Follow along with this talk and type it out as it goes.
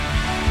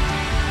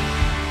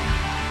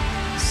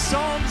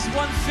Psalms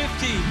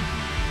 150.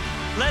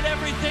 Let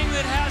everything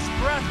that has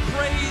breath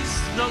praise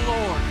the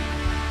Lord.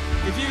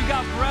 If you've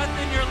got breath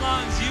in your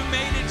lungs, you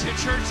made it to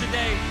church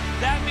today.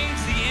 That means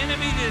the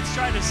enemy that's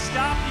trying to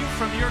stop you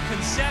from your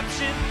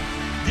conception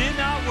did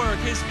not work.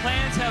 His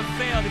plans have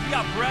failed. If you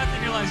got breath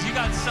in your lungs, you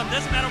got something.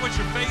 Doesn't matter what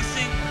you're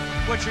facing,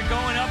 what you're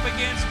going up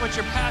against, what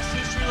your past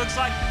history looks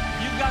like.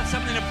 You've got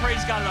something to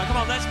praise God about. Come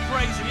on, let's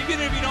praise Him.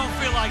 Even if you don't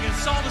feel like it.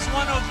 Psalms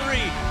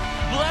 103.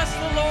 Bless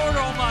the Lord,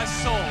 O my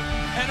soul,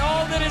 and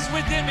all that is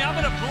within me. I'm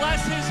going to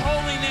bless His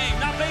holy name,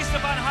 not based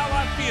upon how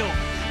I feel,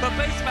 but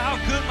based upon how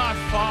good my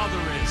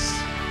Father is.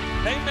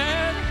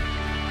 Amen.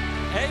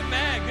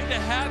 Amen. Good to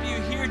have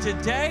you here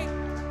today.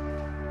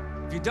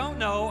 If you don't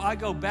know, I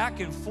go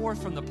back and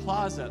forth from the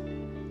plaza,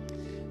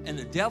 and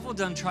the devil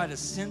done try to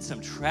send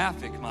some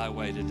traffic my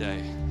way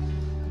today.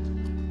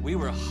 We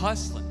were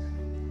hustling,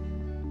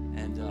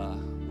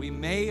 and we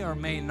may or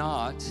may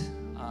not,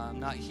 I'm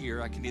not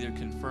here, I can either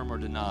confirm or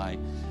deny,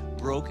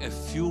 broke a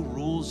few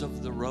rules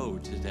of the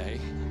road today.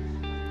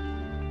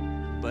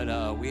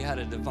 But we had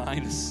a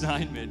divine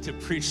assignment to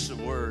preach the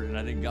word, and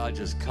I think God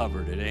just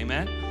covered it.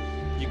 Amen?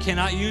 You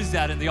cannot use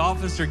that, and the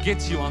officer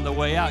gets you on the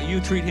way out. You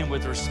treat him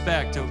with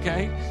respect,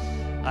 okay?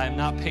 I'm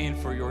not paying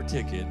for your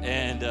ticket.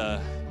 And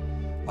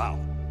wow,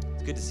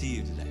 it's good to see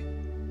you today.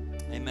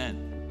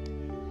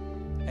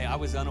 Amen. Hey, I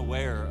was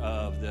unaware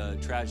of the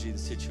tragedy of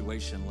the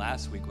situation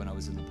last week when I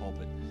was in the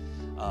pulpit.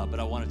 But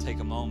I want to take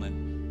a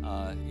moment,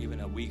 even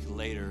a week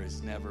later,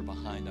 is never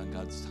behind on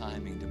God's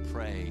timing, to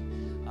pray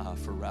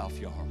for Ralph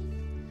Yarl,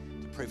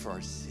 to pray for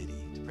our city,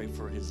 to pray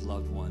for his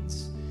loved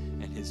ones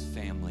and his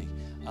family.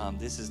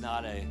 This is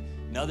not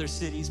another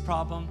city's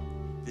problem.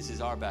 This is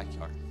our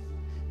backyard.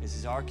 This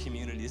is our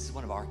community. This is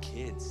one of our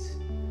kids.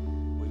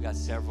 We've got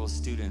several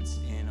students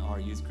in our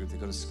youth group that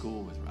go to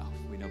school with Ralph.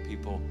 We know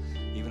people,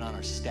 even on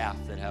our staff,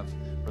 that have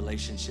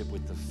relationship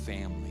with the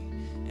family.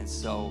 And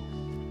so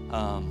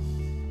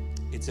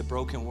it's a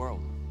broken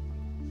world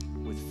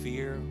with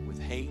fear, with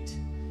hate,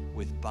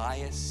 with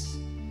bias.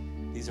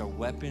 These are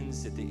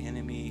weapons that the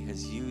enemy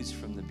has used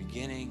from the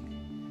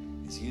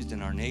beginning, has used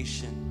in our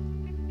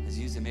nation, has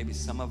used in maybe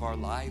some of our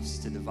lives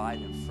to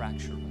divide and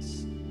fracture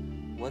us.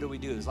 What do we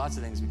do? There's lots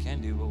of things we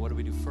can do, but what do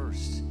we do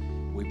first?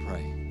 We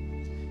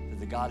pray that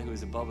the God who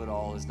is above it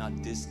all is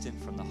not distant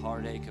from the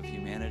heartache of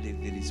humanity,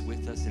 that He's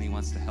with us and He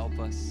wants to help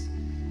us.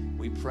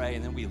 We pray,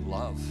 and then we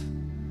love.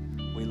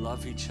 We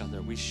love each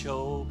other. We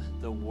show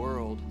the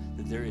world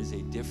that there is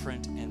a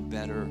different and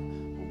better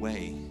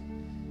way.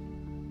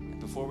 And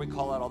before we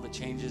call out all the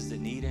changes that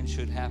need and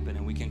should happen,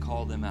 and we can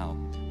call them out,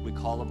 we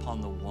call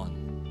upon the one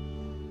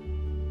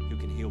who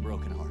can heal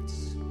broken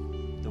hearts,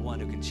 the one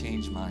who can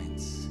change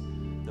minds,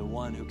 the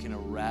one who can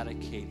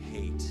eradicate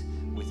hate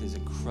with His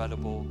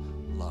incredible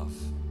love.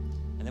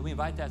 And then we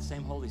invite that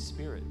same Holy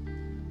Spirit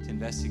to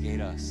investigate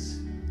us.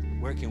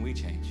 Where can we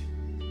change?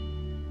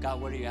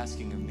 God, what are you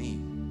asking of me?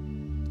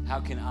 How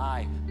can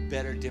I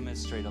better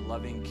demonstrate a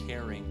loving,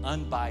 caring,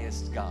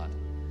 unbiased God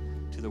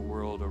to the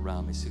world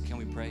around me? So can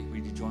we pray?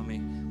 Would you join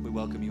me? We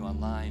welcome you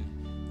online,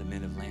 the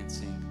men of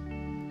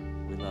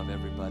Lansing. We love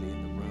everybody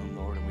in the room,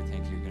 Lord, and we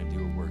thank you, you're going to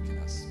do a work in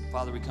us.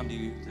 Father, we come to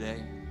you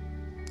today.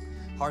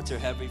 Hearts are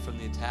heavy from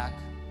the attack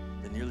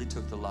that nearly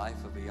took the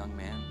life of a young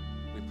man.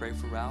 We pray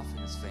for Ralph and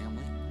his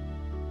family.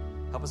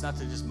 Help us not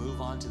to just move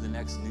on to the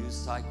next news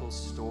cycle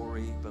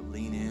story, but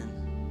lean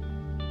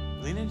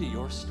in. Lean into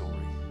your story.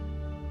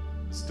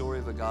 The story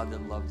of a God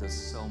that loved us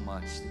so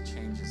much, that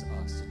changes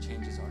us, that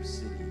changes our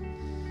city.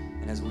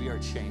 And as we are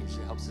changed,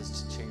 it helps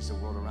us to change the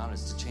world around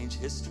us, to change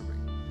history.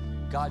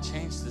 God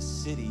changed the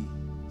city,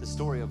 the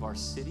story of our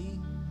city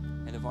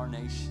and of our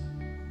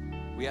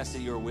nation. We ask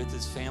that you are with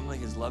his family,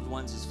 his loved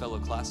ones, his fellow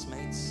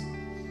classmates,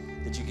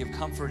 that you give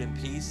comfort and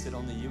peace that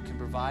only you can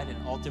provide. And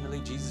ultimately,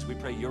 Jesus, we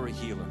pray you're a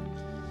healer.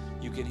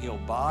 You can heal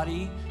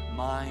body,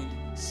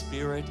 mind,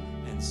 spirit,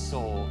 and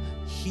soul.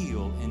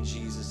 Heal in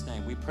Jesus'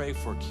 name. We pray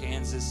for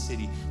Kansas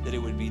City, that it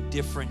would be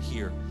different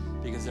here,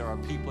 because there are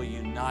people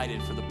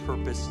united for the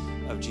purpose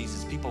of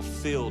Jesus, people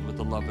filled with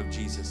the love of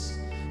Jesus.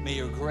 May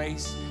your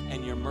grace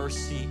and your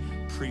mercy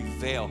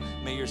prevail.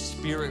 May your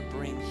spirit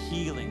bring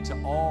healing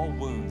to all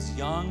wounds,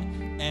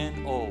 young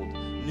and old,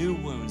 new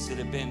wounds that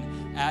have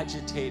been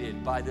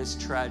agitated by this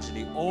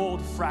tragedy,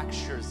 old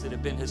fractures that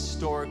have been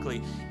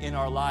historically in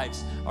our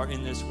lives or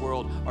in this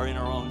world or in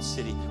our own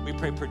city. We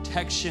pray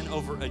protection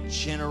over a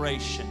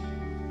generation,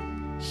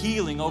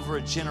 healing over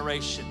a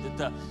generation,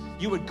 that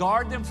you would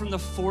guard them from the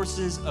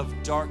forces of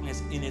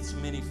darkness in its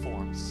many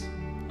forms.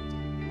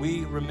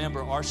 We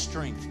remember our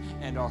strength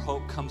and our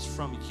hope comes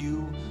from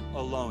you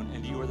alone,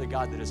 and you are the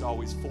God that is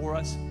always for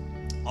us,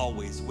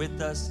 always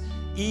with us,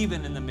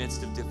 even in the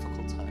midst of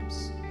difficult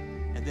times.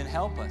 And then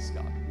help us,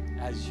 God,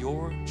 as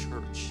your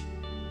church,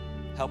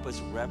 help us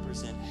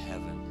represent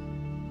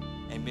heaven,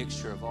 a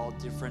mixture of all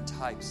different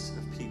types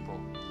of people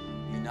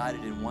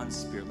united in one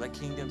spirit. Let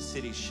Kingdom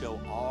City show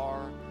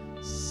our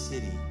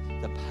city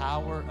the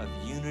power of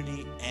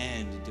unity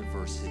and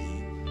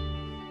diversity.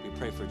 We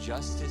pray for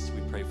justice,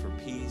 we pray for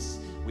peace,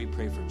 we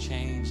pray for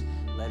change.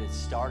 Let it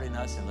start in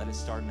us and let it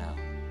start now.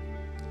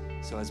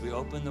 So as we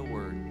open the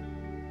Word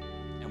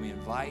and we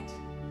invite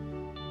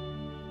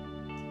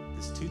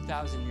this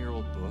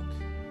 2,000-year-old book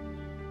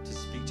to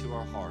speak to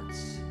our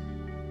hearts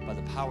by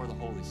the power of the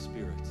Holy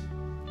Spirit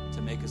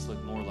to make us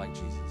look more like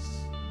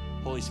Jesus.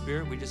 Holy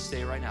Spirit, we just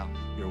say right now,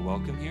 you're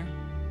welcome here.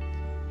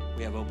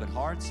 We have open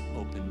hearts,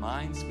 open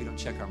minds. We don't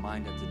check our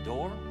mind at the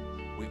door.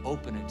 We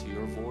open it to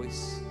your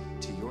voice,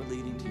 to your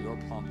leading, to your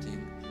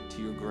prompting,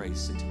 to your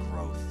grace, and to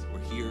growth.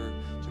 We're here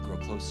to grow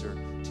closer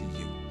to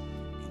you.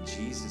 In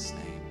Jesus'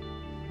 name,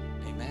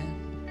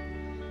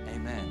 amen.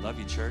 Amen. Love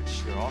you,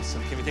 church. You're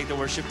awesome. Can we thank the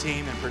worship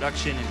team and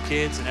production and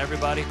kids and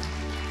everybody?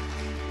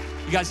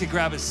 You guys can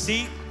grab a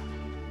seat.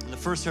 In the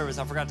first service,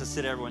 I forgot to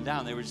sit everyone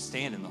down. They were just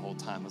standing the whole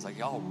time. I was like,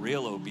 y'all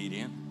real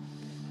obedient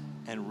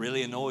and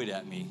really annoyed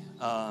at me.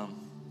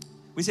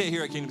 We say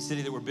here at Kingdom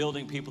City that we're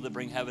building people that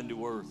bring heaven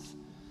to earth.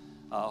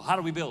 How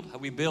do we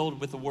build? We build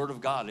with the Word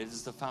of God. It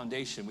is the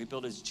foundation. We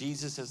build as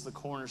Jesus as the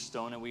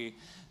cornerstone, and we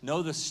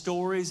know the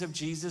stories of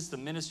Jesus, the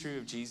ministry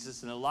of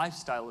Jesus, and the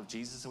lifestyle of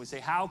Jesus, and we say,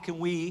 how can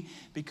we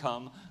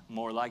become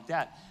more like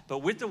that? But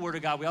with the Word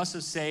of God, we also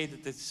say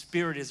that the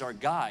Spirit is our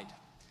guide,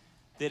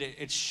 that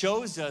it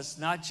shows us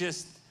not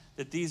just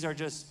that these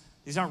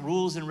aren't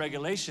rules and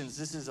regulations.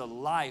 This is a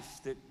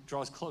life that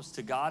draws close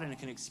to God and it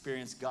can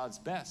experience God's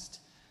best.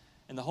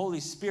 And the Holy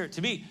Spirit,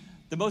 to me,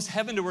 the most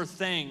heaven to earth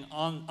thing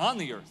on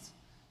the earth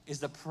is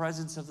the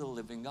presence of the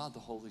living God, the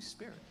Holy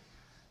Spirit.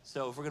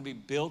 So if we're going to be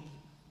built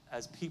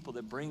as people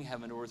that bring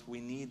heaven to earth, we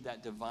need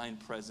that divine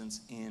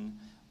presence in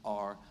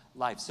our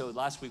life. So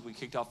last week we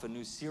kicked off a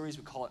new series.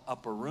 We call it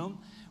Upper Room.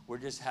 We're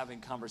just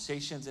having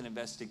conversations and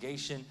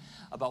investigation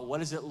about what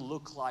does it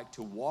look like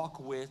to walk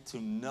with,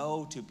 to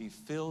know, to be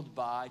filled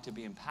by, to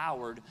be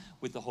empowered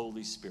with the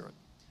Holy Spirit.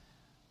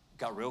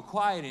 Got real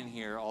quiet in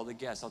here, all the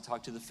guests. I'll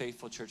talk to the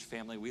faithful church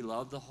family. We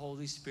love the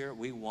Holy Spirit.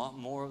 We want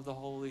more of the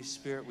Holy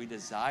Spirit. We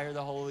desire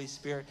the Holy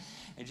Spirit.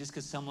 And just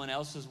because someone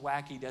else is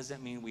wacky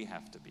doesn't mean we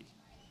have to be.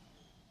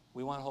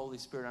 We want Holy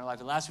Spirit in our life.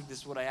 And last week, this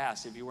is what I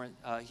asked. If you weren't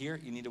here,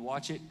 you need to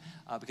watch it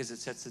because it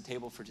sets the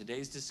table for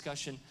today's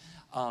discussion.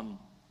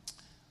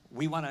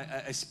 We want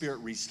a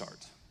spirit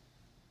restart.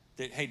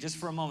 That, hey, just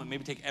for a moment,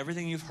 maybe take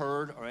everything you've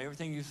heard or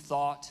everything you've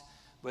thought,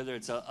 whether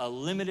it's a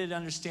limited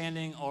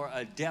understanding or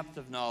a depth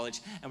of knowledge,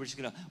 and we're just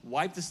going to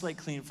wipe the slate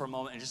clean for a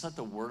moment and just let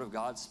the Word of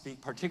God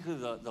speak,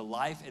 particularly the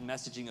life and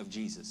messaging of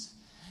Jesus.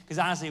 Because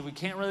honestly, if we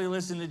can't really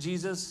listen to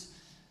Jesus,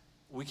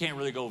 we can't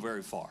really go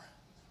very far.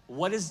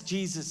 What does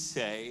Jesus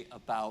say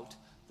about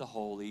the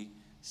Holy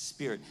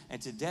Spirit?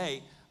 And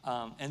today,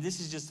 and this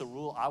is just the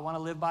rule I want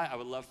to live by, I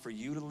would love for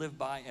you to live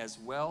by as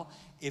well.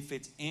 If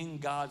it's in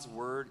God's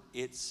Word,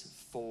 it's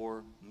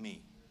for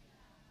me.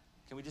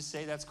 Can we just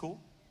say that's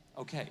cool?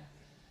 Okay.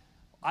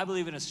 I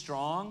believe in a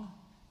strong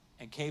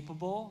and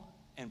capable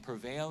and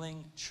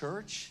prevailing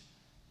church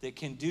that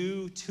can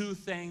do two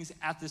things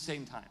at the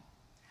same time.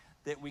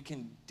 That we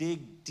can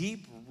dig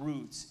deep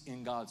roots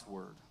in God's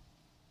Word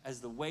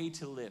as the way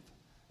to live.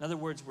 In other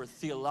words, we're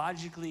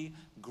theologically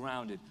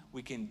grounded.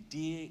 We can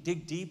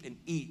dig deep and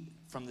eat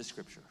from the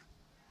Scripture.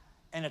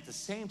 And at the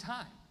same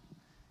time,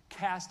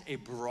 cast a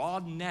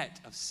broad net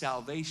of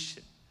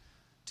salvation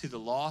to the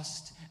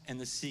lost and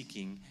the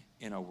seeking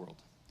in our world.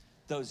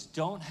 Those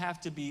don't have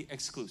to be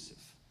exclusive.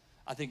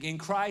 I think in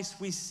Christ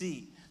we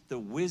see the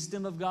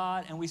wisdom of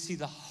God and we see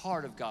the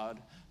heart of God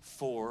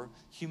for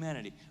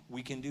humanity.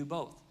 We can do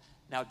both.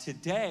 Now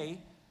today,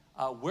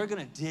 we're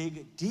going to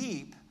dig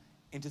deep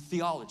into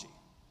theology.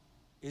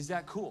 Is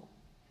that cool?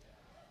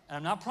 And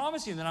I'm not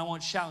promising that I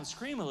won't shout and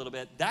scream a little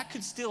bit. That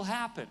could still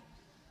happen.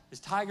 This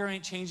tiger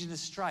ain't changing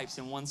his stripes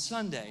in one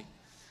Sunday.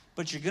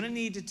 But you're going to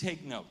need to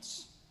take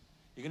notes.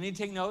 You're going to need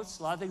to take notes.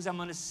 A lot of things I'm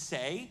going to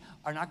say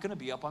are not going to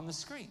be up on the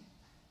screen.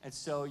 And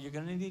so you're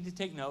going to need to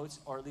take notes,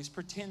 or at least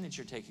pretend that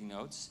you're taking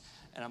notes.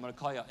 And I'm going to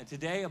call you out. And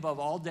today, above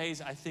all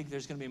days, I think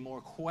there's going to be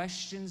more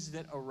questions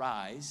that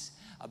arise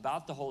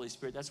about the Holy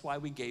Spirit. That's why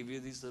we gave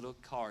you these little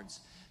cards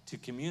to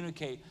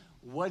communicate.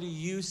 What do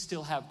you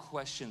still have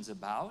questions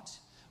about?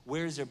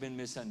 Where has there been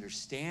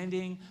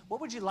misunderstanding?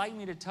 What would you like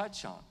me to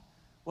touch on?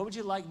 What would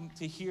you like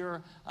to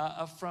hear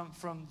from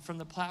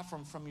the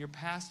platform, from your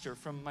pastor,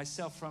 from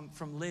myself,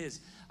 from Liz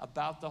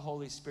about the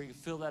Holy Spirit? You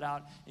fill that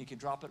out and you can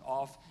drop it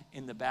off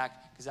in the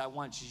back because I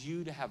want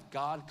you to have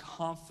God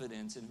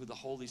confidence in who the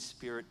Holy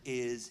Spirit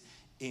is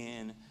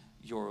in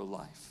your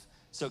life.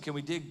 So can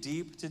we dig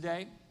deep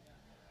today?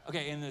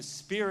 Okay, in the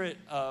spirit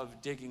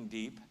of digging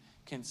deep,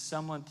 can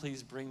someone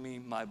please bring me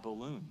my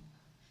balloon?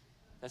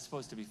 That's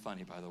supposed to be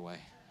funny, by the way.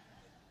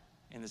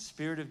 In the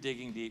spirit of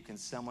digging deep, can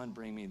someone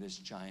bring me this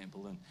giant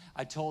balloon?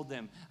 I told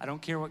them, I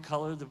don't care what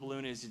color the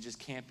balloon is, it just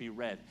can't be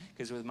red.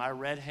 Because with my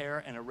red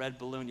hair and a red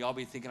balloon, y'all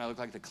be thinking I look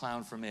like the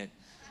clown from It.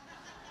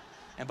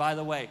 And by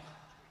the way,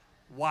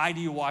 why do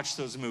you watch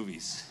those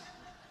movies?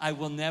 I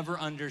will never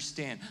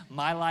understand.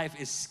 My life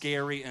is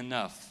scary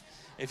enough.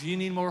 If you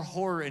need more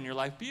horror in your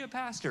life, be a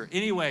pastor.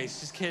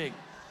 Anyways, just kidding.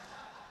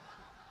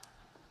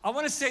 I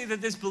want to say that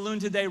this balloon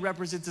today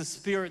represents a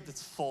spirit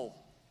that's full.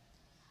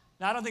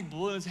 Now, I don't think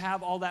balloons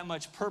have all that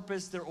much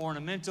purpose. They're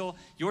ornamental.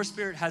 Your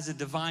spirit has a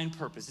divine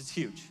purpose. It's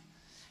huge.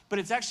 but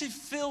it's actually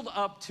filled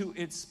up to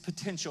its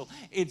potential.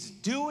 It's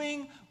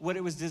doing what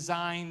it was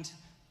designed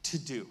to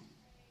do.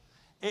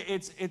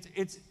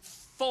 It's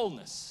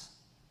fullness.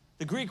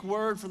 The Greek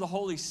word for the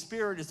Holy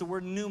Spirit is the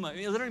word pneuma.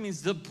 It literally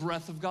means the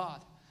breath of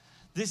God.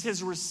 This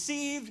has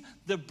received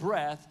the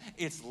breath.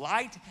 It's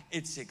light,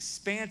 it's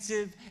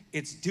expansive,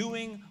 it's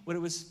doing what it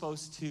was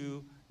supposed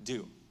to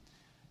do.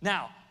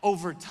 Now,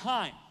 over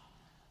time,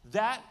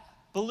 that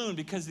balloon,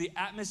 because the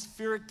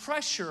atmospheric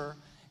pressure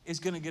is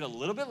going to get a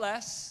little bit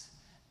less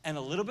and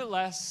a little bit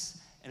less,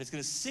 and it's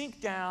going to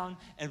sink down,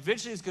 and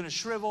eventually it's going to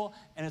shrivel,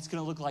 and it's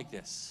going to look like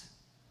this.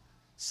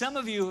 Some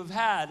of you have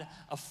had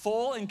a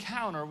full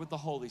encounter with the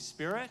Holy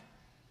Spirit,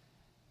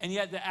 and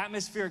yet the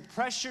atmospheric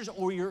pressures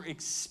or your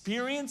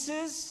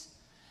experiences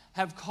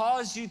have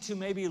caused you to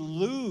maybe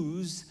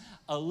lose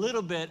a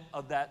little bit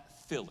of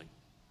that filling.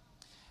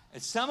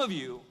 And some of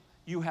you,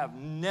 you have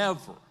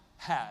never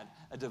had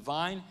a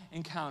divine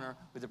encounter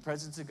with the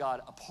presence of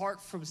God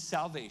apart from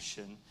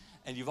salvation,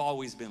 and you've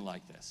always been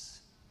like this.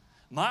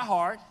 My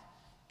heart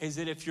is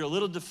that if you're a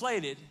little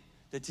deflated,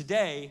 that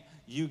today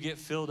you get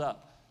filled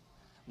up.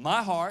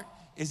 My heart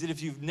is that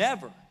if you've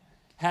never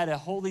had a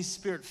Holy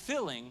Spirit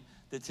filling,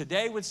 that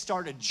today would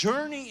start a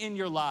journey in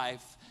your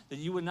life that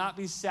you would not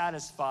be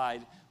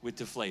satisfied with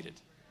deflated.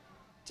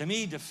 To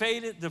me,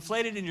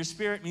 deflated in your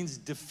spirit means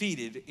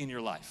defeated in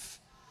your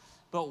life.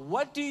 But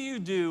what do you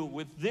do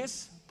with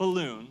this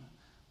balloon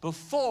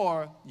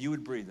before you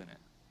would breathe in it?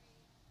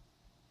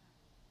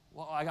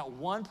 Well, I got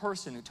one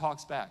person who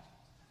talks back.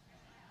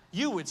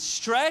 You would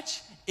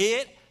stretch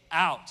it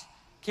out.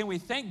 Can we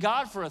thank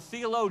God for a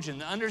theologian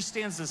that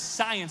understands the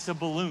science of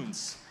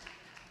balloons?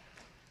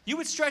 You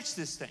would stretch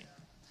this thing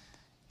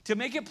to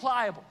make it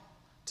pliable,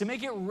 to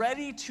make it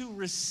ready to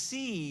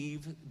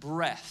receive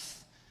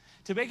breath,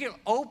 to make it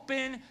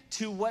open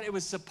to what it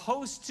was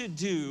supposed to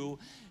do.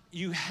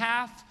 You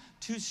have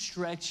to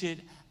stretch it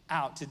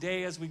out.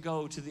 Today, as we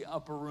go to the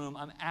upper room,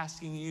 I'm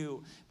asking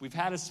you, we've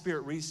had a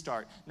spirit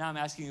restart. Now I'm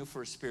asking you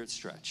for a spirit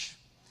stretch.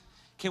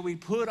 Can we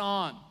put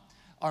on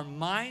our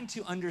mind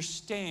to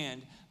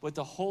understand what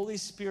the Holy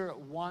Spirit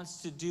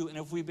wants to do? And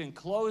if we've been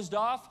closed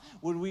off,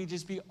 would we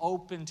just be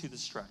open to the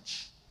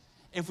stretch?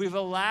 If we've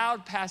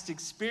allowed past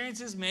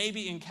experiences,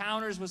 maybe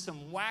encounters with some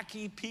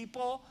wacky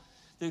people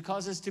that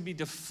cause us to be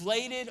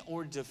deflated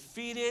or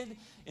defeated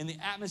in the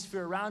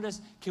atmosphere around us,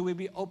 can we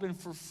be open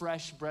for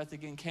fresh breath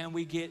again? Can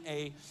we get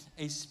a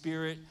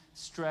spirit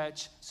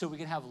stretch so we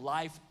can have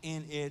life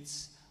in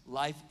its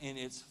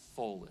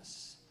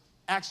fullness?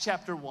 Acts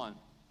chapter 1.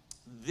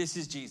 This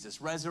is Jesus,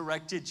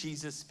 resurrected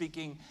Jesus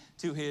speaking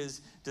to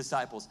his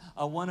disciples.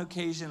 On one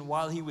occasion,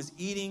 while he was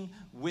eating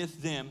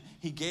with them,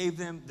 he gave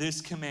them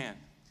this command.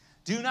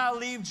 Do not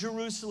leave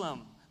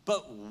Jerusalem,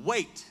 but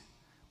wait.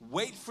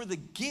 Wait for the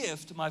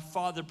gift my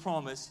Father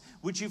promised,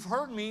 which you've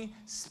heard me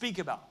speak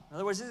about. In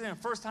other words, this isn't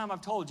the first time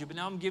I've told you, but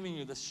now I'm giving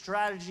you the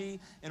strategy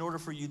in order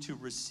for you to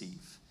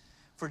receive.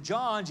 For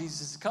John,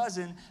 Jesus'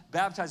 cousin,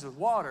 baptized with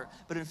water,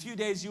 but in a few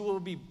days you will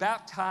be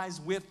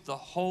baptized with the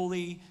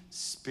Holy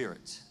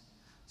Spirit.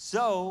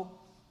 So,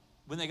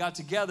 when they got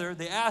together,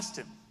 they asked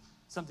him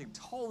something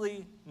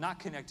totally not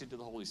connected to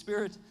the Holy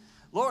Spirit.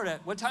 Lord,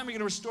 at what time are you going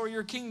to restore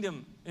your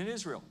kingdom in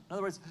Israel? In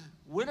other words,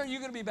 when are you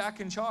going to be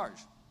back in charge?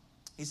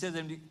 He said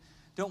to them,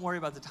 don't worry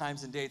about the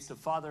times and dates. The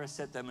Father has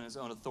set them in his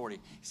own authority.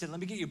 He said, let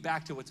me get you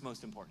back to what's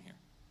most important here.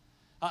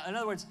 In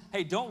other words,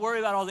 hey, don't worry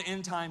about all the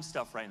end time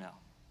stuff right now.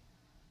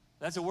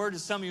 That's a word to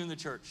some of you in the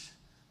church.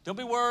 Don't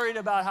be worried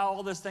about how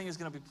all this thing is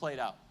going to be played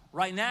out.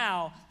 Right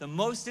now, the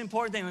most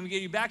important thing, let me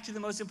get you back to the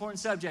most important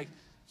subject.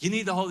 You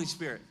need the Holy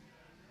Spirit.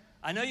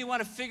 I know you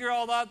want to figure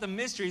all out the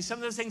mysteries. Some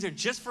of those things are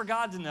just for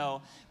God to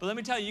know. But let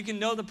me tell you, you can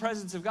know the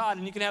presence of God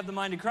and you can have the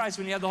mind of Christ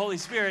when you have the Holy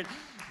Spirit.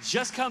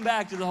 Just come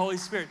back to the Holy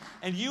Spirit.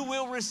 And you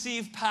will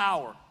receive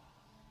power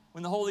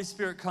when the Holy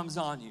Spirit comes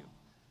on you.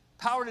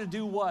 Power to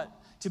do what?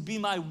 To be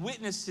my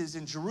witnesses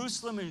in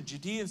Jerusalem and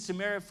Judea and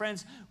Samaria.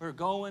 Friends, we're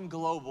going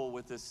global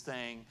with this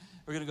thing.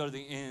 We're going to go to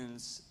the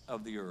ends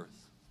of the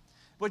earth.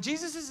 What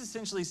Jesus is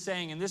essentially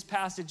saying in this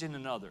passage and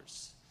in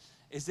others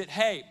is that,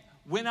 hey,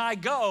 when I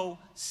go,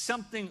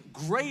 something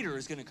greater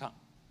is going to come.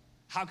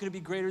 How could it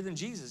be greater than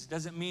Jesus? It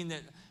doesn't mean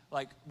that,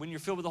 like, when you're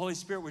filled with the Holy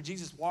Spirit where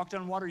Jesus walked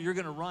on water, you're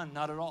going to run.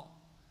 Not at all.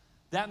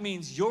 That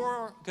means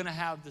you're going to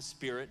have the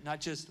Spirit,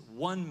 not just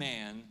one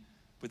man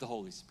with the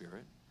Holy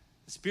Spirit.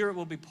 The Spirit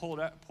will be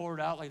poured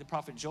out, like the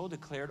prophet Joel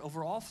declared,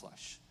 over all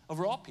flesh,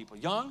 over all people,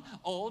 young,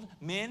 old,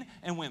 men,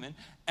 and women.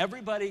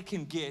 Everybody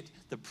can get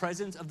the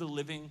presence of the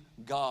living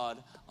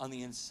God on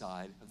the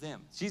inside of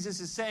them.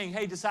 Jesus is saying,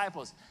 hey,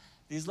 disciples,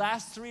 these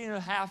last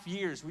 3.5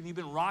 years, when you've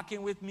been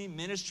rocking with me,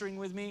 ministering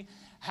with me,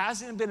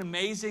 hasn't it been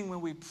amazing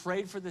when we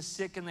prayed for the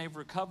sick and they've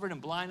recovered and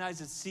blind eyes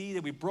that see,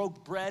 that we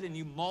broke bread and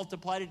you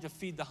multiplied it to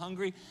feed the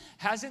hungry?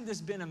 Hasn't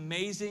this been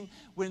amazing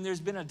when there's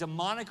been a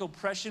demonic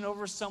oppression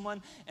over someone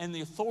and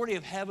the authority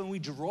of heaven, we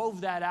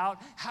drove that out?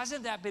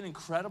 Hasn't that been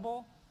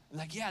incredible?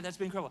 Like, yeah, that's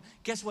been incredible.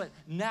 Guess what?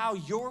 Now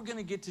you're going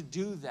to get to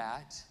do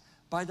that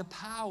by the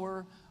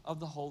power of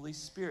the Holy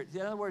Spirit.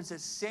 In other words, that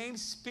same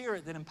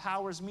Spirit that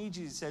empowers me,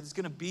 Jesus said, is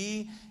going to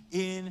be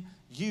in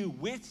you,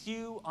 with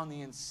you, on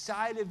the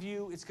inside of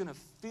you. It's going to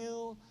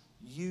fill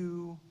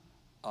you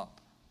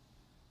up.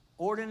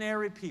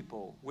 Ordinary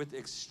people with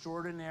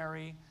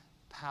extraordinary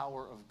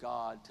power of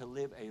God to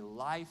live a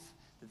life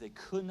that they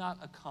could not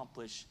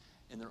accomplish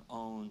in their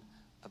own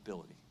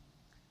ability.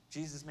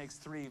 Jesus makes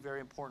three very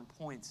important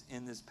points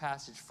in this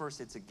passage.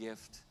 First, it's a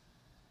gift.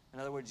 In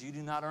other words, you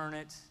do not earn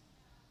it.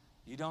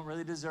 You don't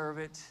really deserve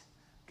it.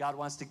 God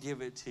wants to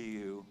give it to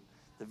you.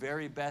 The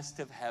very best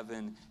of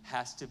heaven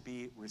has to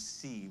be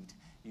received.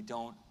 You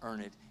don't earn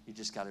it. You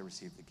just got to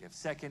receive the gift.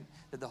 Second,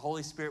 that the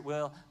Holy Spirit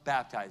will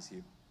baptize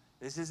you.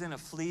 This isn't a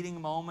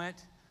fleeting moment.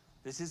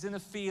 This isn't a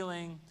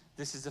feeling.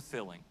 This is a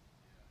filling.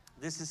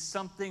 This is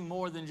something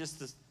more than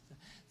just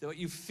what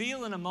you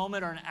feel in a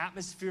moment or an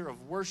atmosphere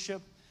of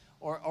worship,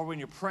 or when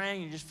you're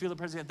praying, you just feel the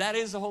presence of God. That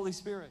is the Holy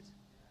Spirit.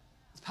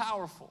 It's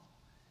powerful.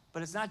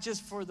 But it's not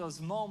just for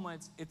those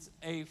moments. It's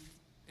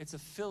a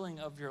filling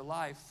of your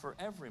life for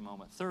every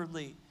moment.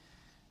 Thirdly,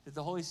 that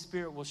the Holy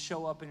Spirit will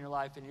show up in your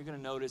life and you're going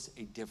to notice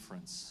a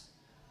difference.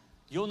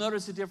 You'll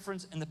notice a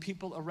difference and the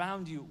people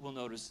around you will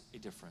notice a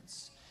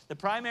difference. The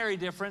primary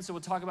difference that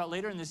we'll talk about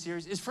later in this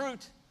series is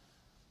fruit.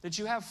 That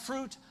you have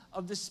fruit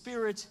of the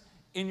Spirit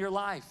in your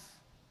life.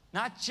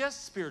 Not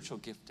just spiritual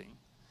gifting,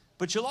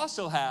 but you'll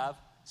also have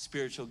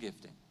spiritual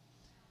gifting.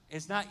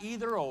 It's not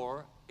either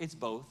or, it's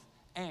both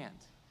and.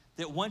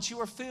 That once you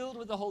are filled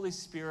with the Holy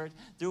Spirit,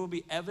 there will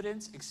be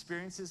evidence,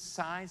 experiences,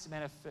 signs,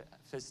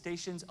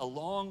 manifestations,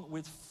 along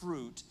with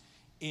fruit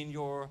in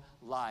your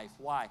life.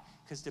 Why?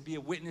 Because to be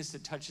a witness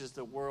that touches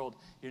the world,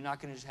 you're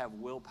not going to just have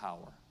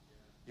willpower.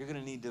 You're going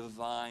to need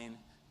divine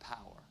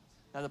power.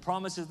 Now, the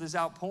promise of this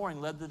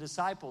outpouring led the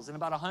disciples and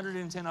about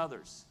 110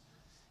 others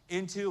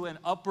into an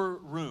upper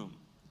room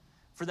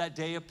for that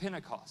day of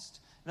Pentecost.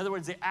 In other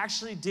words, they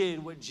actually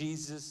did what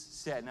Jesus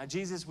said. Now,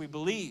 Jesus, we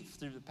believe,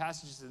 through the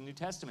passages of the New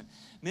Testament,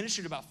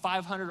 ministered to about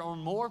 500 or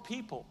more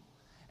people.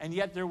 And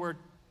yet there were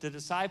the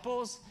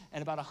disciples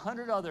and about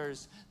 100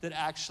 others that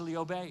actually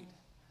obeyed.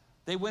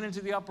 They went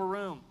into the upper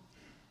room.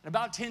 In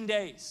about 10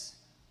 days,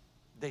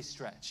 they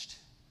stretched.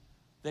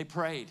 They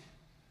prayed.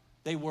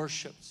 They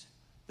worshiped.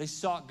 They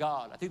sought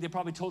God. I think they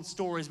probably told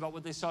stories about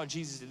what they saw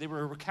Jesus do. They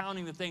were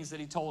recounting the things that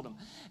he told them.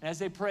 And as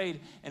they prayed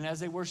and as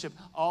they worshiped,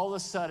 all of a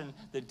sudden,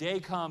 the day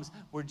comes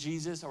where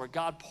Jesus or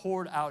God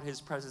poured out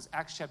his presence.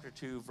 Acts chapter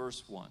 2,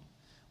 verse 1.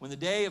 When the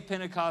day of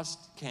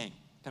Pentecost came,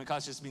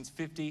 Pentecost just means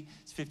 50.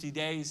 It's 50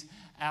 days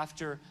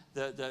after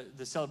the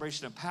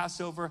celebration of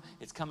Passover.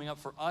 It's coming up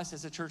for us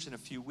as a church in a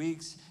few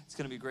weeks. It's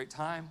going to be a great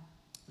time.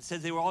 It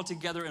says they were all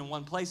together in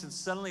one place, and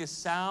suddenly a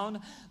sound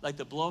like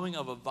the blowing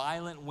of a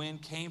violent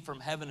wind came from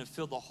heaven and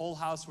filled the whole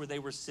house where they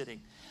were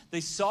sitting. They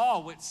saw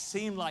what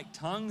seemed like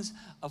tongues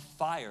of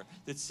fire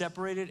that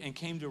separated and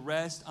came to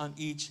rest on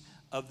each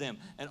of them.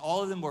 And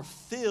all of them were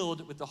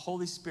filled with the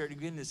Holy Spirit and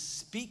began to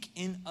speak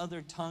in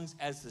other tongues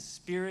as the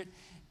Spirit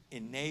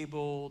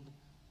enabled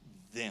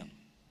them.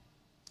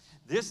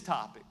 This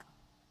topic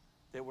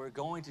that we're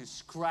going to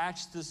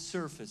scratch the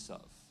surface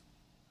of,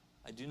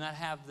 I do not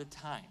have the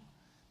time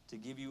to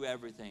give you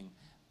everything,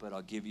 but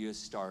I'll give you a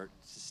start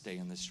to stay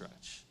in the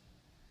stretch,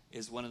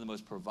 is one of the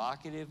most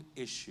provocative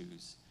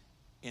issues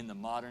in the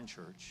modern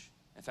church.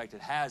 In fact,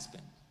 it has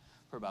been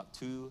for about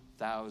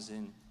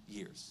 2,000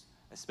 years,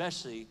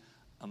 especially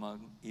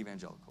among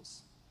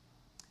evangelicals.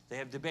 They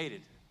have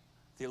debated,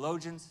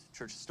 theologians,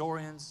 church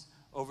historians,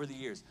 over the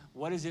years,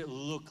 what does it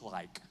look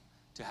like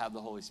to have the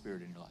Holy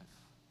Spirit in your life?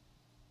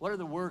 What are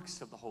the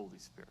works of the Holy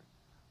Spirit?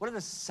 What are the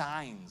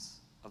signs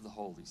of the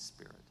Holy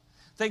Spirit?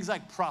 Things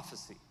like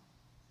prophecy,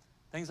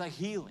 things like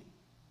healing,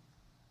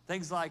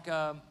 things like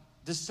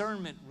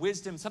discernment,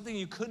 wisdom, something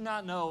you could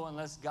not know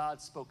unless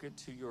God spoke it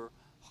to your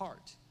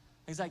heart.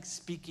 Things like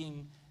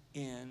speaking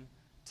in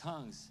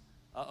tongues.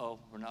 Uh-oh,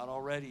 we're not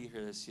all ready to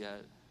hear this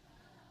yet.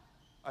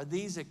 Are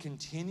these a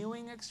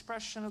continuing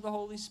expression of the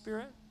Holy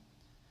Spirit?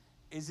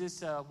 Is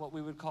this what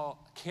we would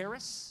call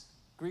charis,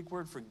 Greek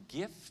word for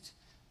gift,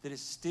 that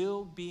is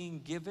still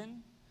being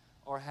given,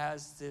 or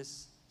has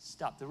this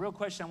stopped? The real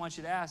question I want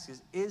you to ask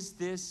is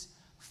this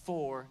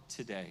for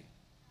today?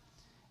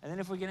 And then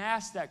if we can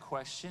ask that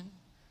question,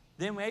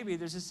 then maybe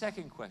there's a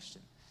second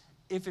question.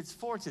 If it's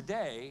for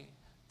today,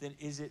 then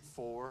is it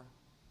for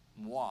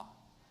moi?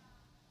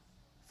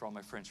 For all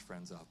my French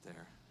friends out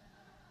there.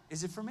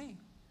 Is it for me?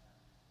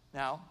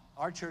 Now,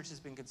 our church has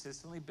been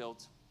consistently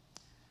built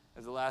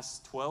over the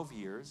last 12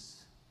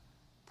 years,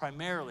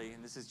 primarily,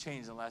 and this has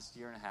changed in the last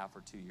year and a half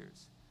or 2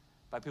 years,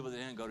 by people that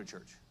didn't go to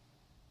church.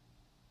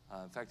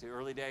 In fact, the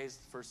early days,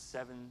 the first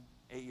 7,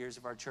 8 years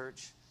of our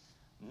church,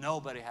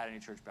 nobody had any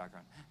church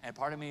background. And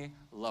part of me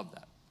loved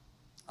that.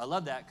 I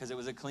loved that because it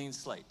was a clean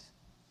slate.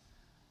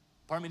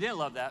 Part of me didn't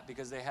love that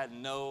because they had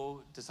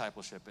no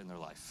discipleship in their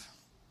life.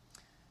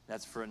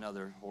 That's for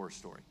another horror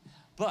story.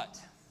 But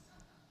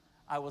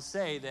I will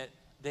say that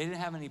they didn't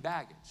have any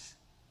baggage.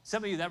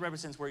 Some of you, that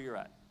represents where you're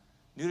at.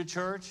 New to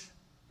church,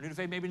 new to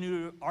faith, maybe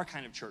new to our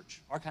kind of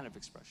church, our kind of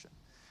expression.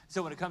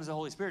 So when it comes to the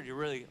Holy Spirit, you're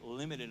really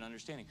limited in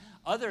understanding.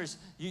 Others,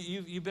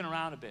 you've been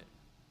around a bit.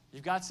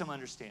 You've got some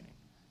understanding.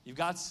 You've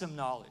got some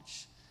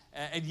knowledge.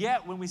 And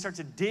yet, when we start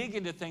to dig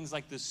into things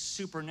like the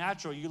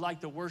supernatural, you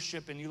like the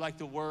worship, and you like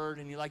the word,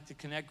 and you like the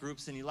connect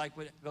groups, and you like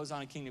what goes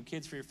on in Kingdom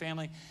Kids for your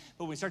family.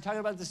 But when we start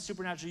talking about the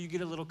supernatural, you get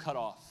a little cut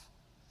off.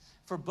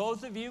 For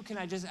both of you, can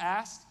I just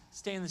ask,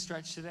 stay in the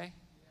stretch today?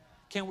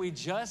 Can we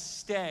just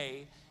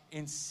stay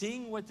in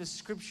seeing what the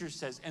Scripture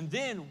says? And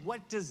then,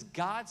 what does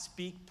God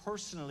speak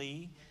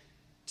personally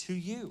to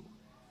you?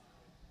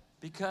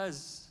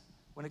 Because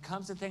when it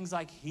comes to things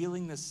like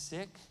healing the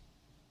sick,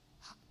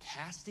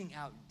 casting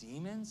out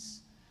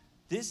demons,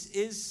 this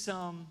is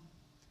some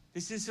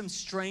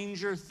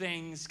Stranger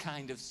Things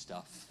kind of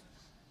stuff.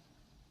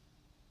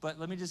 But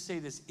let me just say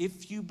this.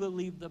 If you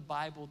believe the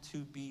Bible to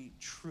be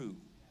true,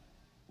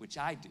 which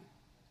I do,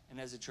 and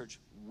as a church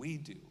we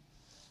do,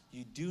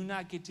 you do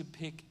not get to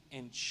pick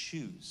and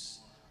choose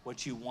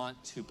what you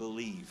want to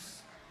believe.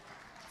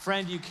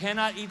 Friend, you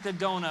cannot eat the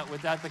donut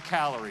without the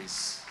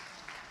calories.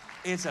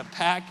 It's a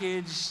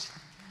packaged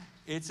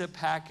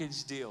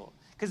deal.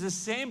 Because the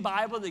same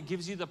Bible that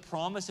gives you the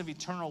promise of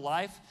eternal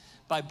life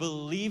by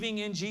believing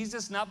in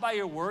Jesus, not by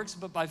your works,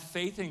 but by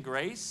faith and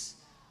grace,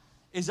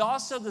 is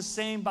also the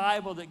same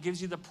Bible that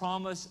gives you the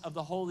promise of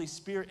the Holy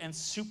Spirit and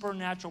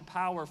supernatural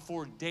power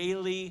for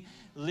daily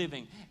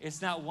living.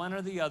 It's not one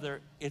or the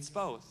other, it's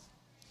both.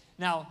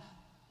 Now,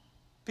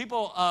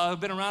 people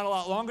have been around a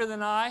lot longer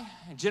than I,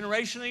 and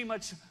generationally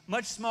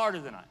much smarter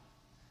than I,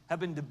 have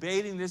been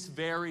debating this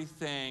very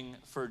thing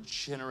for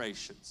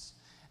generations.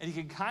 And you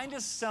can kind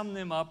of sum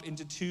them up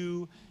into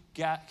two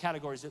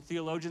categories that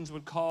theologians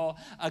would call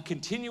a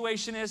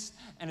continuationist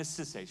and a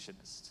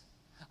cessationist.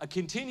 A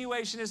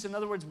continuationist, in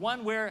other words,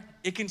 one where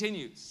it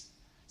continues.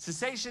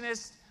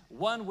 Cessationist,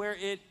 one where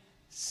it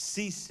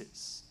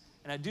ceases.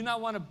 And I do not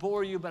want to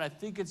bore you, but I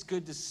think it's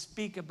good to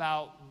speak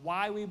about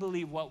why we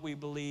believe what we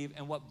believe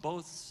and what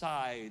both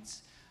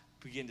sides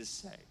begin to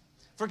say.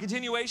 For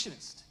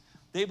continuationists,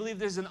 they believe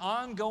there's an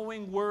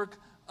ongoing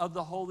work of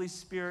the Holy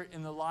Spirit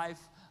in the life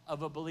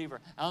of a believer.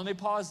 Now let me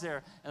pause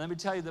there and let me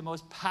tell you, the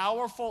most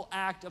powerful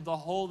act of the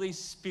Holy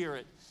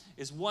Spirit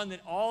is one that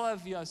all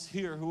of us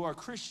here who are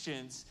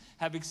Christians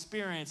have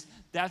experienced.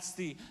 That's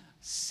the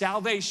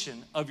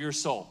salvation of your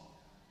soul.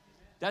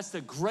 That's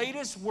the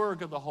greatest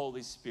work of the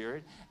Holy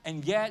Spirit,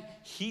 and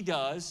yet He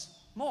does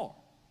more.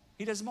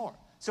 He does more.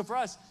 So for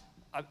us,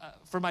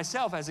 for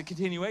myself as a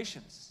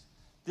continuationist,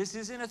 this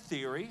isn't a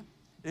theory.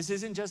 This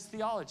isn't just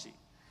theology.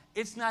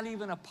 It's not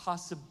even a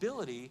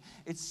possibility.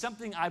 It's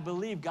something I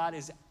believe God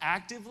is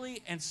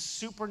actively and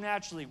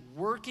supernaturally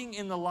working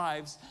in the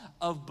lives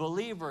of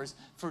believers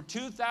for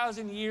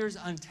 2,000 years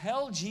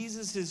until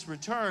Jesus'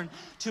 return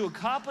to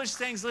accomplish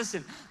things,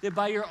 listen, that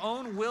by your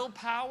own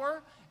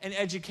willpower and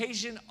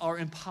education are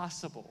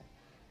impossible.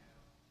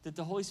 That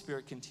the Holy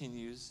Spirit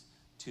continues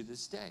to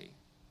this day.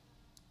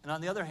 And on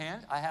the other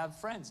hand, I have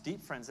friends,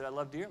 deep friends that I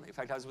love dearly. In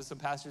fact, I was with some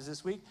pastors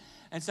this week,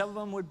 and some of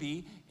them would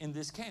be in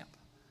this camp.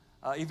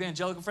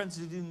 Evangelical friends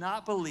who do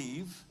not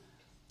believe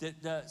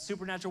that the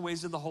supernatural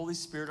ways of the Holy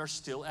Spirit are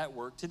still at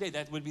work today.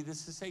 That would be the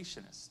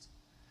cessationist.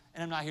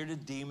 And I'm not here to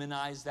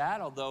demonize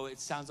that, although it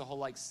sounds a whole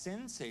like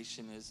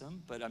sensationism,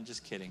 but I'm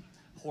just kidding.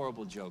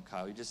 Horrible joke,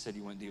 Kyle. You just said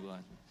you wouldn't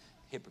demonize me.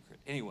 Hypocrite.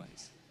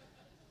 Anyways.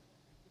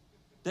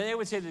 They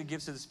would say that the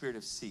gifts of the Spirit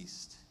have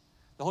ceased.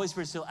 The Holy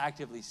Spirit is still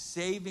actively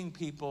saving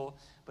people,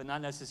 but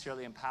not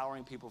necessarily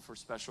empowering people for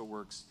special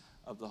works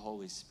of the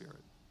Holy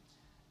Spirit.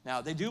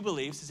 Now, they do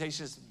believe,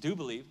 cessationists do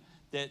believe,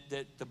 that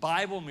the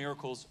Bible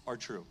miracles are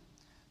true.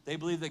 They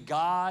believe that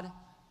God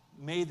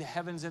made the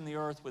heavens and the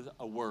earth with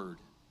a word.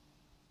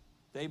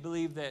 They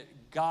believe that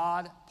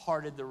God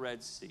parted the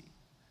Red Sea,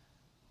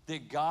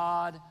 that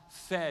God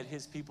fed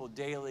His people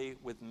daily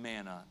with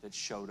manna that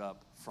showed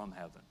up from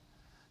heaven.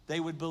 They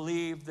would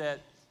believe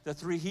that the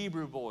 3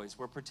 Hebrew boys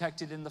were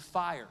protected in the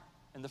fire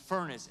and the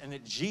furnace, and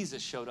that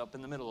Jesus showed up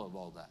in the middle of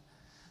all that.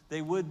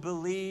 They would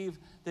believe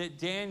that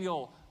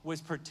Daniel was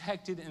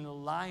protected in the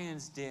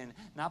lion's den,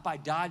 not by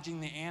dodging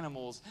the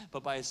animals,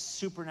 but by a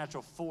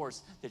supernatural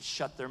force that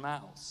shut their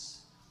mouths.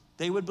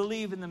 They would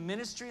believe in the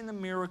ministry and the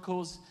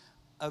miracles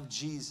of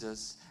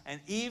Jesus, and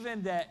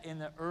even that in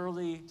the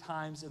early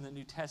times in the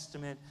New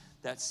Testament,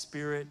 that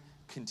Spirit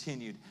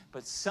continued.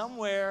 But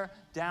somewhere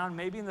down,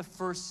 maybe in the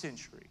 1st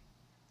century,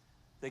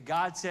 that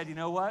God said, you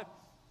know what?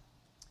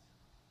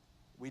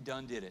 We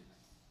done did it.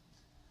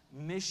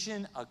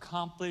 Mission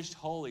accomplished.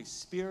 Holy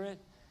Spirit,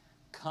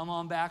 come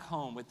on back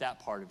home with that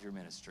part of your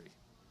ministry.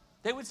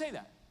 They would say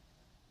that.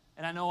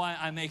 And I know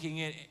I'm making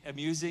it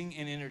amusing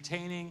and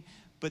entertaining,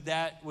 but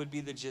that would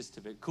be the gist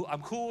of it. Cool.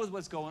 I'm cool with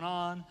what's going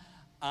on.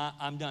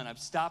 I'm done. I'm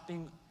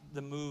stopping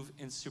the move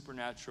in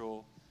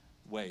supernatural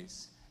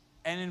ways.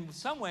 And in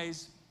some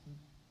ways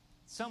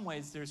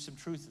there's some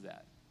truth to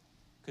that.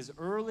 Because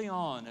early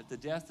on, at the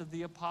death of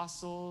the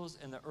apostles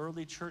and the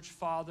early church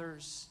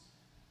fathers,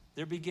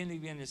 there began to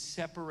be a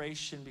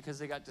separation because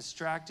they got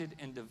distracted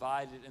and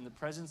divided, and the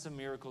presence of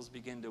miracles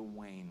began to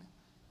wane.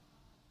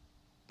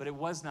 But it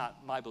was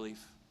not my belief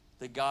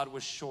that God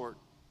was short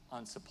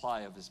on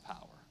supply of his power.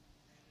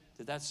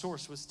 That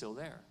source was still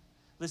there.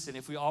 Listen,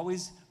 if we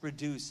always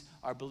reduce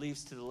our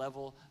beliefs to the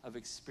level of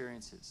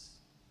experiences,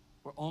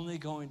 we're only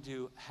going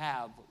to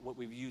have what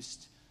we've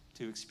used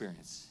to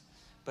experience.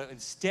 But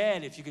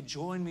instead, if you could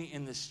join me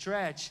in the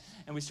stretch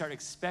and we start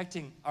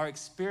expecting our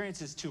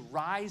experiences to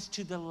rise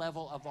to the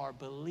level of our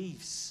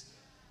beliefs.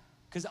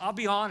 Because I'll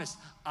be honest,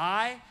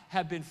 I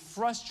have been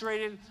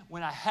frustrated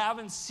when I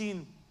haven't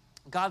seen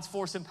God's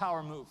force and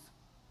power move.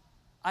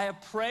 I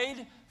have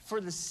prayed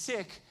for the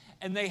sick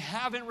and they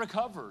haven't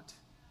recovered.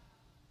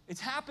 It's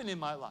happened in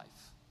my life.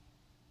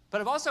 But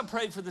I've also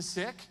prayed for the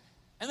sick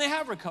and they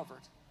have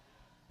recovered.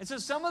 And so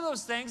some of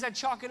those things, I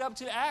chalk it up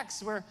to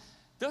Acts, where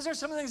those are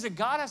some of the things that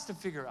God has to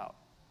figure out.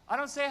 I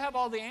don't say I have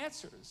all the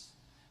answers.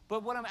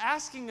 But what I'm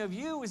asking of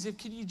you is,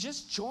 can you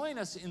just join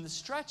us in the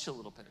stretch a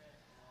little bit?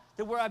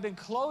 That where I've been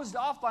closed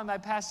off by my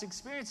past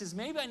experiences,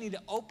 maybe I need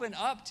to open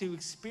up to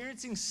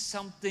experiencing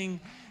something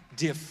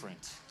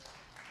different.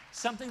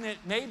 Something that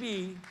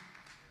maybe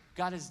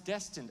God has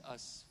destined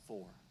us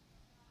for.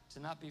 To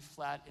not be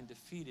flat and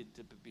defeated,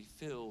 to be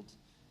filled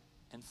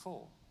and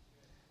full.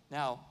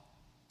 Now,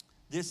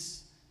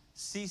 this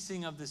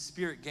ceasing of the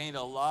Spirit gained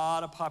a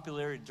lot of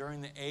popularity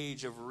during the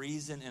age of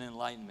reason and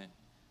enlightenment.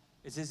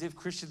 It's as if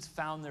Christians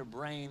found their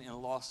brain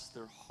and lost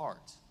their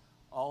heart,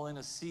 all in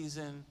a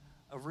season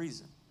of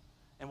reason.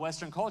 In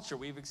Western culture,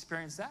 we've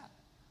experienced that.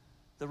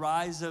 The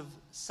rise of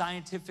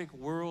scientific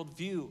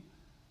worldview,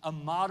 a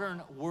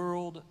modern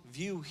world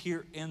view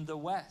here in the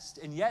West.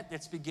 And yet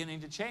it's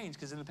beginning to change,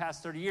 because in the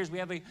past 30 years, we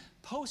have a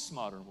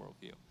postmodern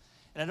worldview.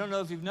 And I don't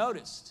know if you've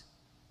noticed,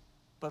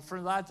 but for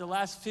the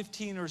last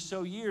 15 or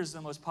so years,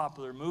 the most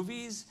popular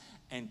movies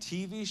and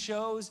TV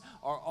shows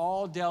are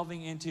all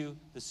delving into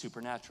the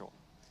supernatural.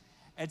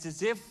 It's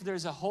as if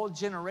there's a whole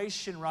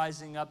generation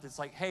rising up that's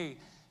like, hey,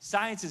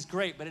 science is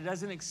great, but it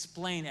doesn't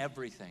explain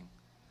everything.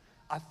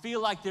 I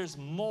feel like there's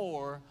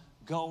more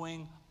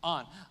going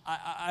on.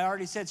 I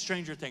already said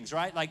Stranger Things,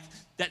 right? Like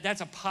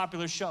that's a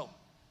popular show.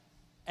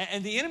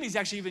 And the enemy's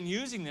actually even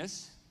using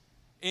this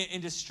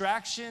in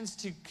distractions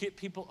to get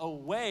people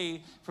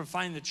away from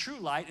finding the true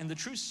light and the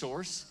true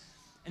source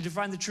and to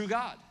find the true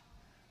God.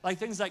 Like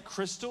things like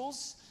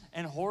crystals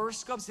and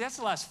horoscopes, that's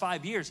the last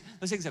 5 years.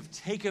 Those things have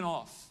taken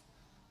off.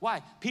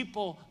 Why?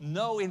 People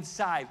know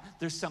inside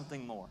there's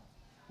something more.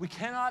 We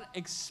cannot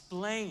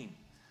explain.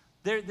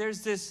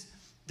 There's this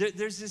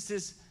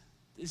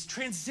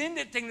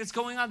transcendent thing that's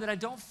going on that I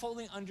don't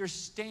fully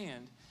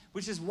understand,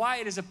 which is why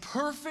it is a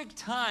perfect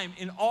time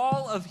in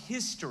all of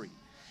history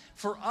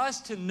for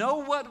us to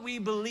know what we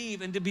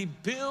believe and to be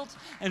built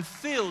and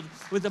filled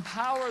with the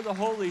power of the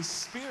Holy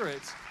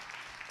Spirit,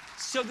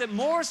 so that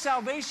more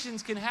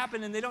salvations can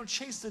happen and they don't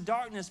chase the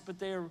darkness, but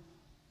they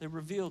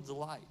reveal the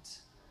light.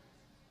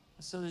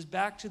 So there's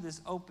back to this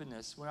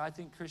openness where I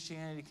think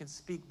Christianity can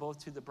speak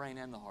both to the brain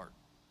and the heart.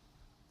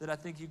 That I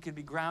think you can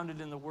be grounded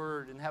in the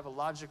Word and have a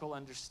logical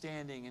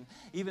understanding and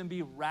even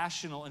be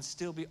rational and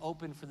still be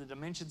open for the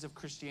dimensions of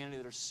Christianity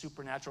that are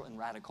supernatural and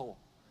radical.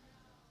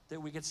 That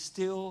we could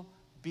still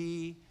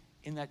be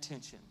in that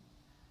tension.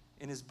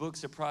 In his book,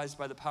 Surprised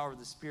by the Power of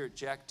the Spirit,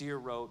 Jack Deere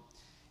wrote,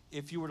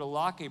 if you were to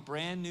lock a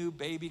brand new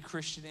baby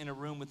Christian in a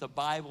room with a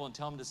Bible and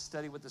tell him to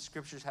study what the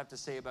scriptures have to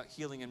say about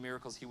healing and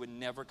miracles, he would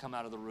never come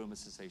out of the room a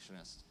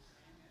cessationist.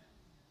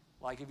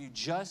 Like if you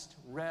just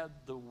read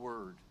the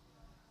Word,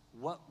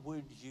 what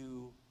would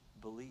you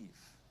believe?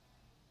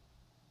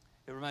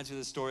 It reminds me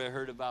of the story I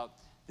heard about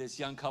this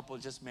young couple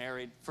just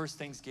married, first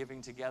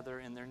Thanksgiving together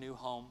in their new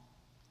home.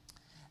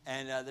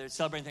 And they're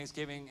celebrating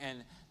Thanksgiving,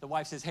 and the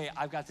wife says, hey,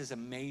 I've got this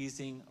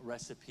amazing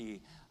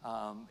recipe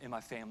in my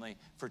family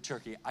for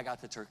turkey. I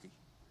got the turkey.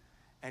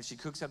 And she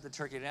cooks up the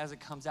turkey, and as it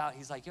comes out,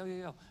 he's like,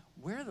 yo,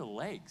 where are the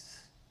legs?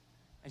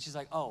 And she's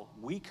like, oh,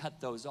 we cut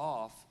those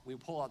off. We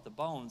pull out the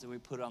bones, and we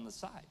put it on the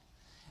side.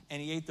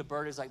 And he ate the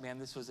bird. He's like, man,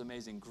 this was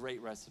amazing.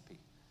 Great recipe.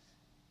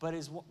 But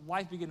his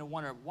wife began to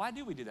wonder, why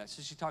do we do that?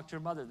 So she talked to her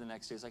mother the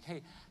next day. It's like,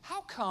 hey,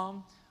 how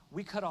come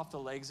we cut off the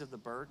legs of the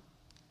bird?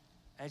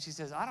 And she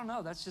says, I don't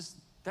know. That's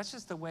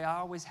just the way I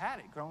always had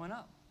it growing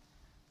up.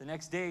 The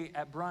next day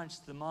at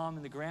brunch, the mom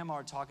and the grandma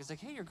are talking. It's like,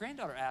 hey, your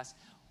granddaughter asked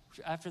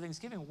after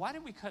Thanksgiving, why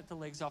did we cut the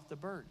legs off the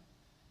bird?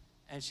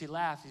 And she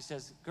laughed. She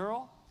says,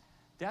 girl,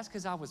 that's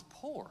because I was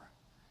poor.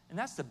 And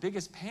that's the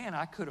biggest pan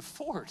I could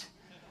afford.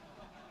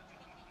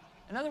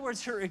 In other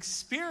words, her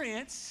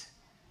experience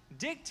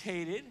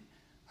dictated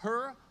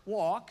her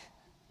walk,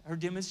 her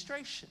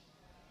demonstration.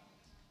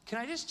 Can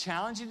I just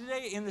challenge you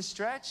today in the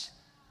stretch?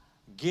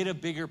 Get a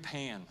bigger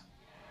pan.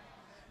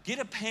 Get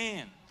a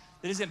pan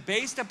that isn't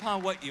based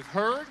upon what you've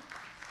heard,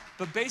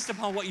 but based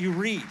upon what you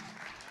read.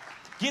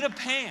 Get a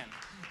pan.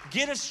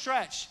 Get a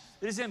stretch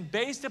that isn't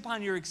based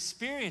upon your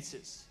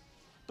experiences,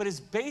 but is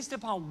based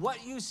upon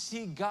what you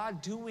see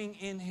God doing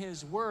in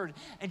His Word.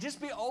 And just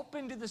be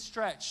open to the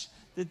stretch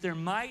that there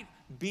might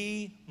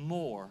be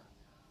more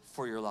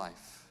for your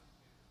life.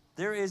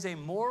 There is a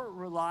more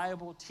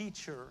reliable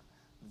teacher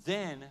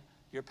than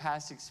your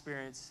past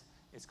experience.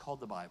 It's called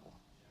the Bible.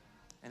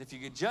 And if you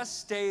could just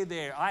stay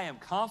there, I am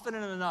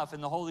confident enough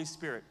in the Holy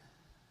Spirit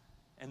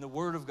and the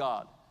Word of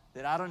God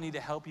that I don't need to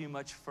help you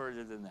much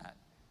further than that.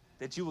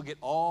 That you will get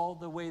all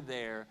the way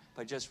there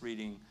by just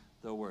reading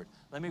the Word.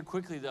 Let me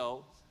quickly,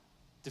 though,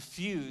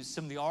 diffuse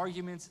some of the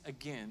arguments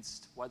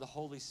against why the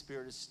Holy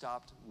Spirit has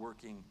stopped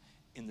working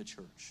in the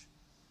church.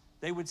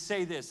 They would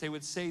say this. They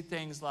would say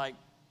things like,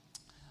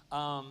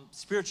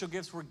 spiritual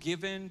gifts were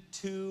given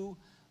to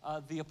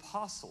the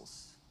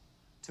apostles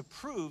to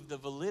prove the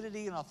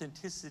validity and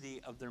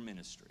authenticity of their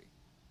ministry.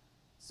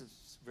 It's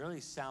a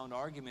really sound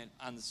argument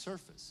on the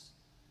surface.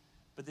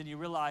 But then you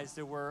realize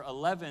there were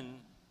 11,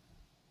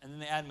 and then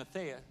they add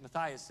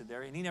Matthias to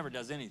there, and he never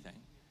does anything.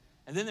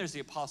 And then there's the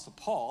Apostle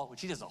Paul,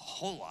 which he does a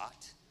whole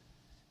lot.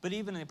 But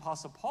even in the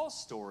Apostle Paul's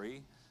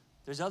story,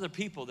 there's other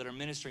people that are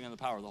ministering on the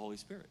power of the Holy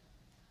Spirit.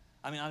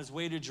 I mean, on his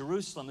way to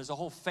Jerusalem, there's a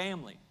whole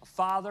family, a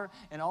father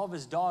and all of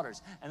his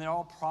daughters, and they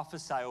all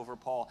prophesy over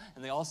Paul,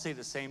 and they all say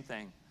the same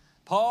thing.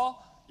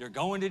 Paul, you're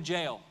going to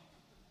jail.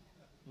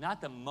 Not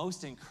the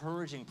most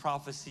encouraging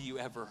prophecy you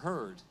ever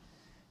heard,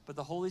 but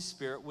the Holy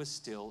Spirit was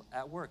still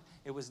at work.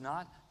 It was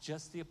not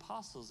just the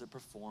apostles that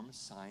performed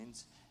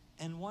signs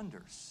and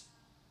wonders.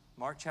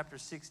 Mark chapter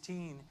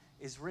 16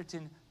 is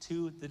written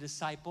to the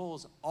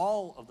disciples,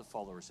 all of the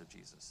followers of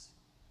Jesus.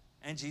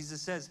 And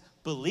Jesus says,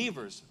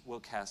 believers will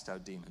cast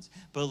out demons.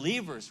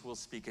 Believers will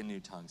speak in new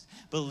tongues.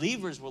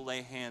 Believers will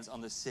lay hands on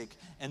the sick,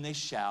 and they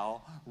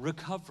shall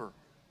recover.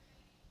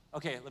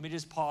 Okay, let me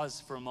just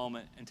pause for a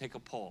moment and take a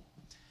poll.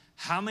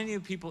 How many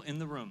of people in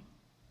the room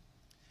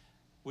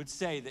would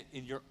say that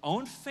in your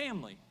own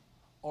family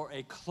or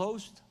a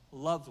close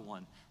loved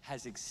one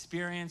has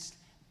experienced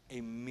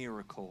a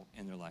miracle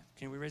in their life?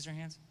 Can we raise our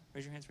hands?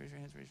 Raise your hands, raise your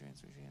hands, raise your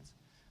hands, raise your hands.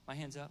 My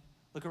hand's up.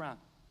 Look around.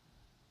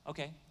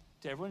 Okay.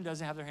 To everyone who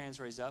doesn't have their hands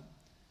raised up,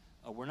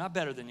 we're not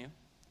better than you.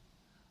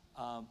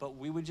 But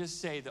we would just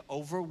say the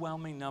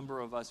overwhelming number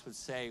of us would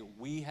say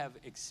we have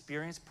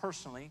experienced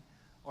personally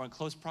or in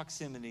close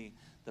proximity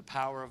the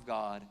power of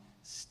God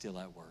still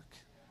at work.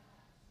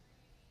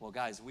 Well,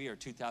 guys, we are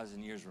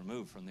 2,000 years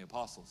removed from the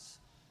apostles,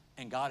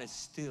 and God is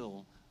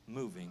still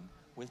moving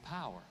with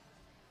power.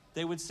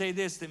 They would say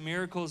this, that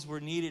miracles were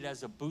needed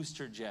as a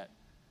booster jet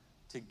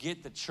to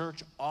get the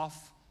church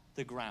off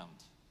the ground.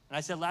 And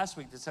I said last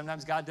week that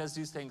sometimes God does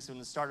do things in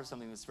the start of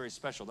something that's very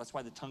special. That's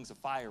why the tongues of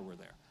fire were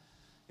there.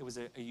 It was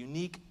a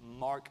unique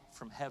mark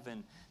from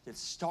heaven that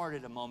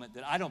started a moment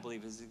that I don't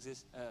believe has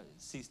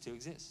ceased to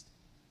exist.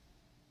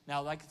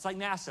 Now, it's like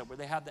NASA, where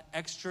they have the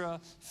extra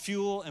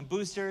fuel and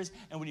boosters,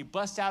 and when you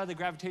bust out of the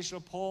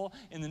gravitational pull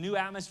in the new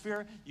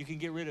atmosphere, you can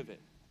get rid of it.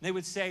 And they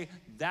would say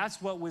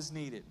that's what was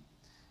needed.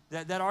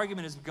 That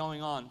argument has been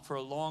going on for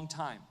a long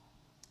time.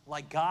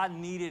 Like God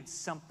needed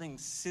something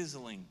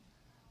sizzling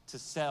to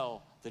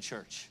sell the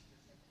church.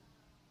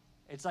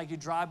 It's like you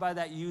drive by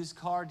that used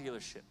car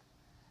dealership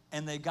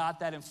and they got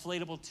that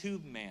inflatable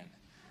tube man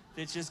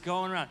that's just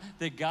going around.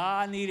 That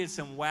God needed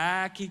some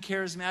wacky,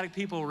 charismatic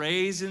people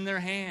raising their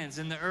hands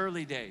in the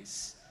early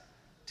days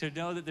to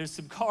know that there's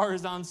some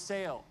cars on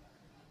sale.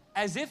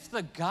 As if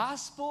the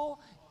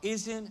gospel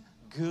isn't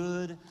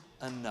good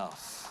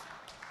enough.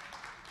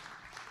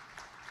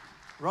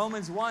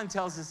 Romans 1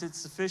 tells us it's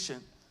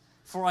sufficient.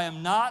 For I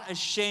am not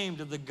ashamed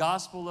of the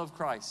gospel of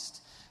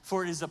Christ.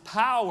 For it is the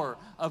power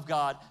of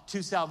God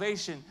to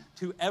salvation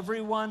to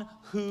everyone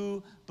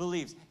who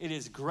believes. It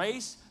is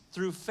grace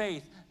through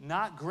faith,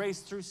 not grace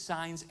through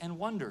signs and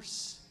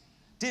wonders.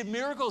 Did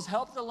miracles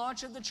help the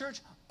launch of the church?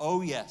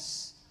 Oh,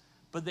 yes.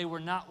 But they were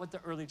not what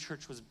the early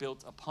church was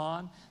built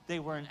upon. They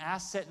were an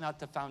asset, not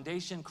the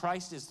foundation.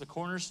 Christ is the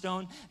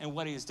cornerstone and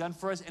what he has done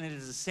for us, and it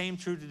is the same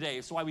true today.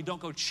 It's why we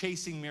don't go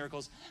chasing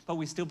miracles, but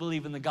we still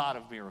believe in the God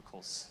of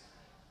miracles,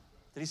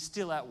 that he's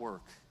still at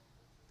work.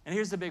 And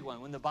here's the big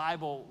one. When the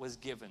Bible was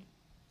given,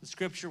 the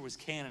scripture was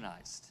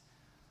canonized.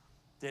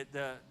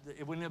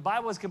 When the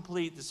Bible was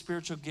complete, the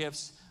spiritual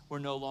gifts were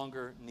no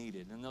longer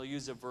needed. And they'll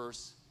use a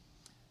verse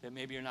that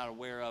maybe you're not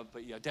aware of,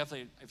 but yeah,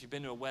 definitely, if you've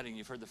been to a wedding,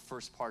 you've heard the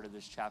first part of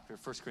this chapter,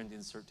 1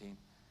 Corinthians 13.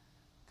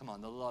 Come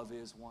on, the love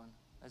is one.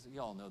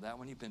 You all know that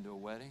when you've been to a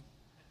wedding.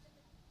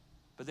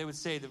 But they would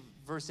say, the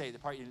verse 8, the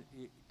part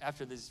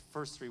after these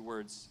first three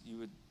words, you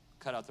would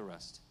cut out the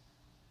rest.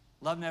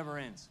 Love never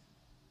ends.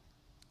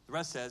 The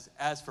rest says,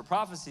 as for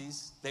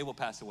prophecies, they will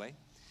pass away.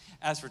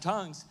 As for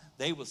tongues,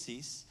 they will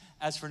cease.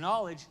 As for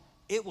knowledge,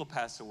 it will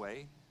pass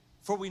away.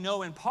 For we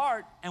know in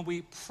part, and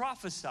we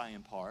prophesy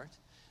in part.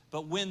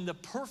 But when the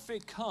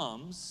perfect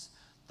comes,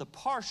 the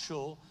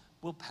partial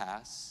will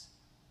pass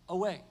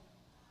away.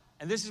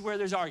 And this is where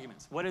there's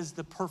arguments. What is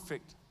the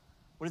perfect?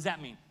 What does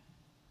that mean?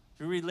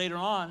 If you read later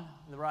on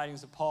in the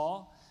writings of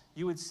Paul,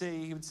 he would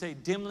say,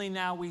 dimly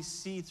now we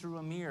see through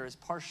a mirror, as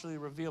partially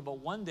revealed. But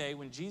one day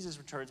when Jesus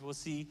returns, we'll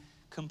see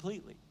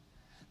completely.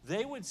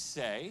 They would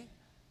say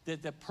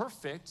that the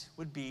perfect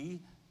would be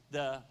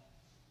the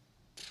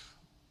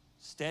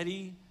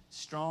steady,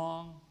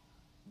 strong,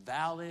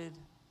 valid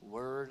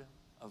word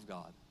of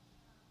God.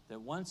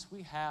 That once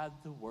we had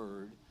the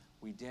word,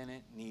 we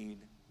didn't need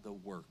the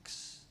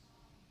works.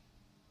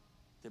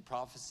 That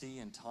prophecy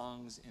and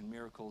tongues and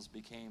miracles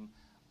became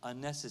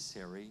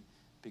unnecessary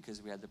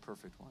because we had the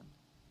perfect one.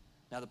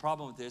 Now, the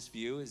problem with this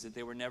view is that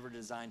they were never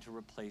designed to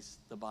replace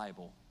the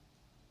Bible.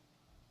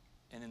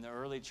 And in the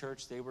early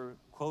church, they were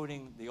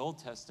quoting the Old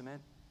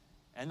Testament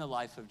and the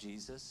life of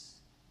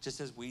Jesus, just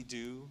as we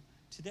do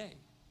today.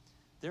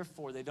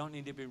 Therefore, they don't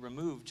need to be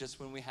removed just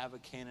when we have a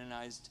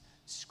canonized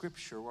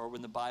scripture or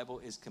when the Bible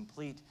is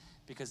complete,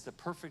 because the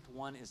perfect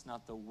one is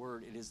not the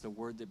Word, it is the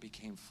Word that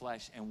became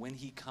flesh. And when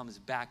he comes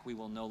back, we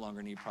will no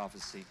longer need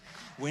prophecy.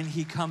 When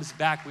he comes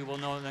back, we will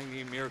no longer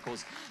need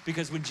miracles,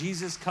 because when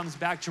Jesus comes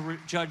back to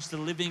judge the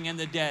living and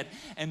the dead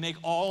and make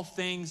all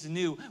things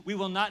new, we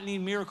will not need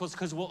miracles,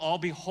 because we'll all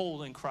be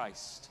whole in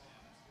Christ.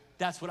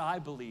 That's what I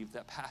believe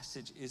that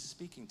passage is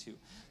speaking to.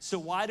 So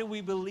why do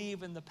we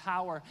believe in the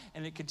power?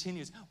 And it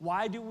continues.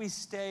 Why do we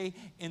stay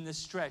in the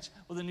stretch?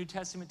 Well, the New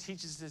Testament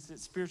teaches us that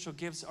spiritual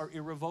gifts are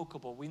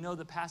irrevocable. We know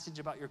the passage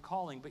about your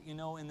calling, but you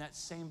know, in that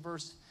same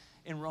verse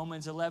in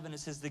Romans 11,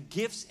 it says the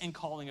gifts and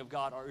calling of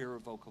God are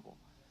irrevocable.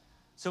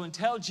 So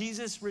until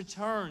Jesus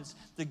returns,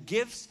 the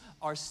gifts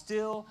are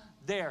still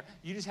there.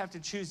 You just have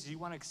to choose, do you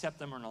want to accept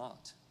them or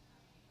not?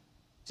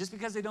 Just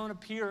because they don't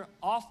appear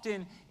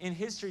often in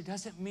history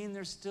doesn't mean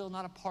they're still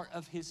not a part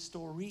of his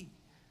story.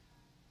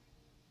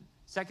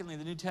 Secondly,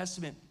 the New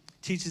Testament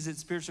teaches that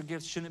spiritual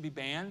gifts shouldn't be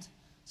banned,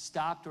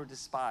 stopped, or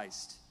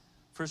despised.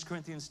 1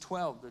 Corinthians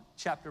 12, the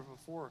chapter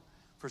before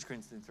 1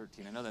 Corinthians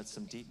 13. I know that's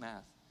some deep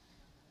math.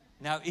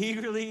 Now,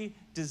 eagerly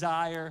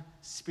desire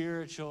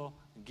spiritual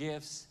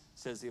gifts,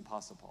 says the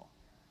Apostle Paul.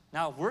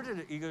 Now, we're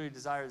to eagerly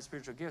desire the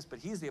spiritual gifts, but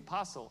he's the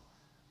apostle.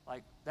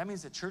 Like, that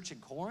means the church in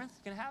Corinth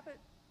can have it?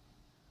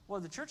 Well,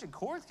 the church in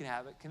Corinth can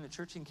have it. Can the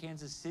church in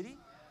Kansas City?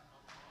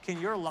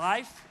 Can your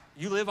life,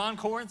 you live on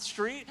Corinth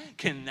Street,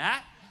 can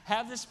that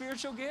have the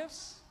spiritual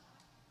gifts?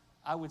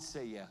 I would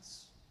say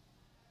yes.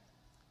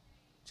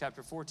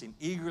 Chapter 14,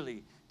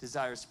 eagerly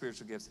desire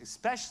spiritual gifts,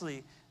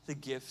 especially the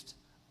gift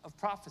of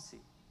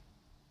prophecy.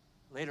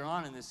 Later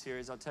on in this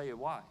series, I'll tell you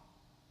why.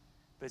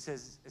 But it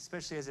says,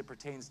 especially as it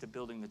pertains to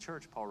building the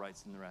church, Paul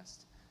writes in the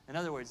rest. In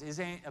other words, it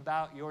ain't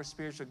about your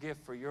spiritual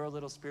gift for your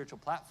little spiritual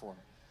platform.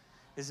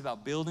 This is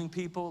about building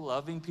people,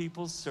 loving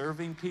people,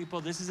 serving people.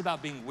 This is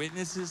about being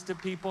witnesses to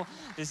people.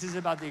 This is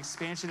about the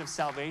expansion of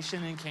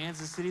salvation in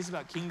Kansas City. It's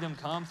about kingdom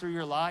come through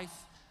your life.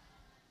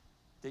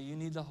 That you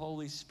need the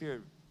Holy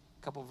Spirit.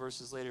 A couple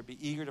verses later, be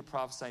eager to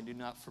prophesy and do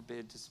not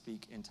forbid to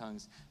speak in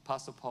tongues.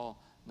 Apostle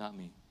Paul, not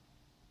me.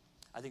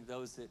 I think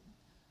those that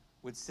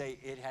would say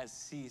it has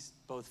ceased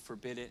both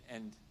forbid it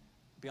and,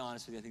 to be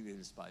honest with you, I think they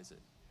despise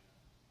it.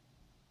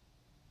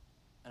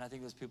 And I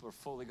think those people are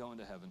fully going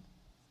to heaven.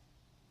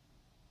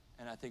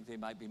 And I think they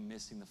might be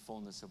missing the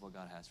fullness of what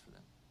God has for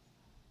them.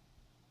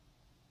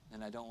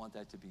 And I don't want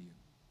that to be you.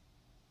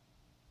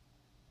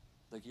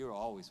 Like, you're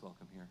always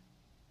welcome here.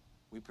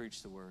 We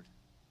preach the word.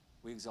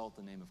 We exalt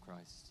the name of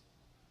Christ.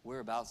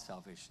 We're about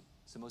salvation.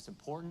 It's the most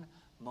important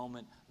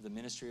moment of the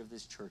ministry of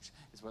this church.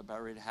 It's what's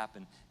about ready to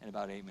happen in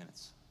about 8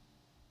 minutes.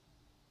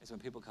 It's when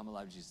people come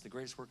alive to Jesus. The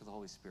greatest work of the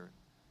Holy Spirit.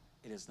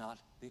 It is not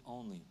the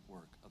only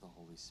work of the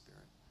Holy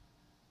Spirit.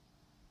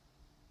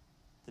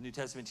 The New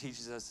Testament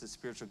teaches us that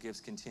spiritual gifts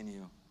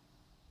continue.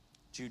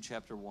 Jude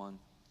chapter 1.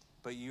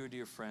 But you,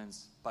 dear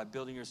friends, by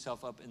building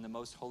yourself up in the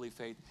most holy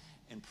faith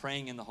and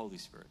praying in the Holy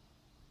Spirit,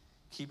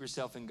 keep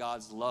yourself in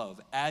God's love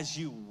as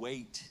you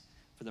wait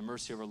for the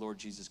mercy of our Lord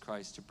Jesus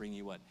Christ to bring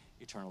you what?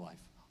 Eternal life.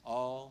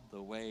 All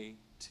the way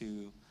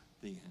to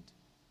the end.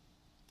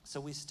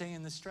 So we stay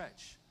in the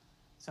stretch.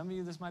 Some of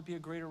you, this might be a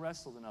greater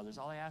wrestle than others.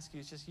 All I ask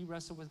you is just you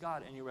wrestle with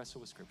God and you wrestle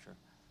with Scripture.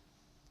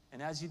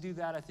 And as you do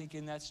that, I think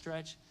in that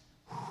stretch,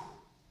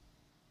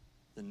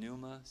 the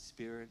pneuma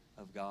Spirit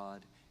of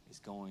God is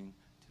going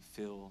to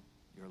fill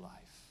your life.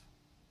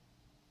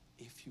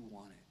 If you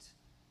want it.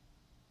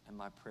 And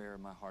my prayer,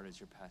 my heart as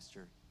your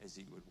pastor, is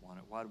that you would want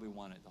it. Why do we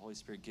want it? The Holy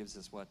Spirit gives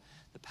us what?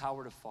 The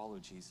power to follow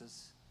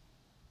Jesus.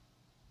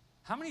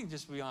 How many,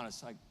 just to be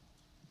honest,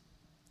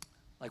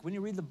 like when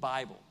you read the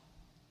Bible,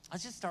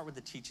 let's just start with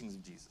the teachings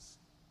of Jesus.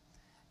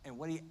 And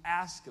what he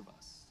asks of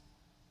us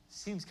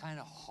seems kind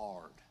of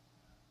hard.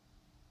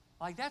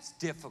 Like, that's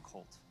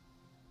difficult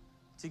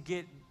to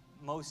get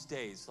most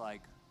days,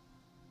 like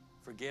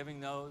forgiving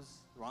those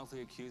who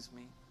wrongfully accuse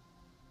me.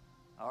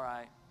 All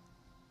right,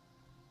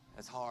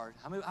 that's hard.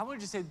 How many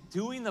would you say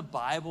doing the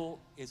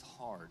Bible is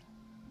hard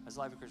as a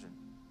life of Christian?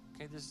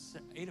 Okay, there's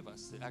 8 of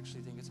us that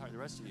actually think it's hard. The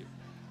rest of you,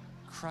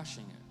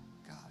 crushing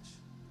it. Gosh.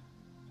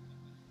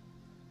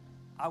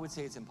 I would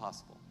say it's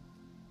impossible.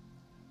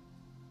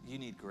 You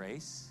need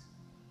grace.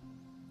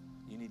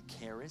 You need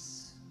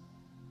charis,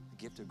 the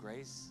gift of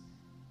grace,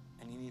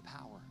 and you need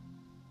power.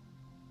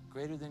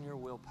 Greater than your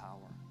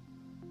willpower.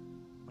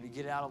 When you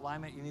get out of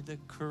alignment, you need the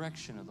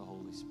correction of the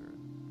Holy Spirit.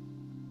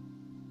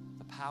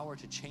 The power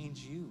to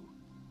change you.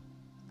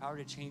 The power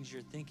to change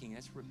your thinking.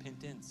 That's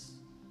repentance.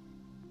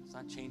 It's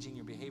not changing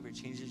your behavior. It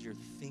changes your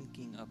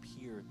thinking up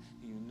here.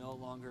 You no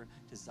longer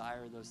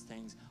desire those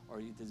things,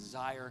 or your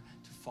desire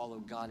to follow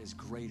God is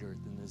greater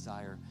than the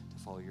desire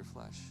to follow your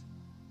flesh.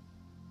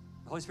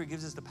 The Holy Spirit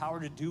gives us the power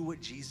to do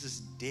what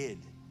Jesus did.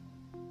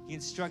 He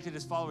instructed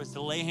his followers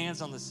to lay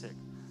hands on the sick,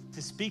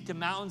 to speak to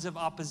mountains of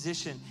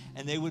opposition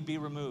and they would be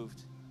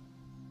removed.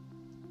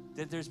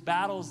 That there's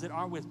battles that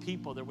aren't with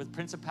people, they're with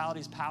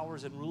principalities,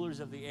 powers, and rulers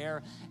of the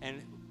air,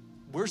 and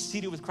we're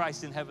seated with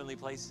Christ in heavenly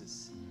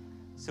places.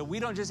 So we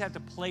don't just have to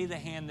play the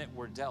hand that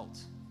we're dealt.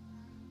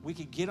 We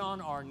can get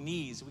on our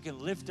knees, we can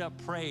lift up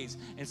praise,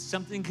 and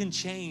something can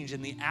change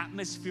in the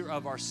atmosphere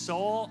of our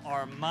soul,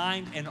 our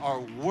mind, and our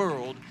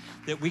world,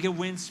 that we can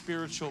win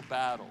spiritual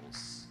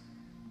battles.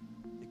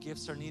 The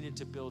gifts are needed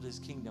to build his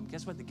kingdom.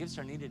 Guess what? The gifts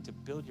are needed to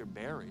build your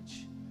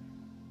marriage,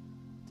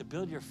 to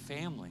build your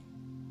family.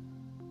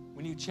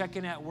 When you check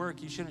in at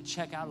work, you shouldn't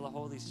check out of the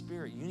Holy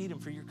Spirit. You need him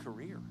for your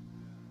career.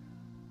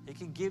 It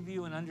can give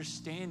you an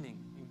understanding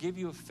and give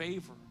you a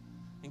favor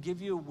and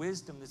give you a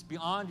wisdom that's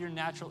beyond your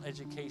natural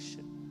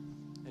education.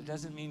 It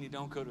doesn't mean you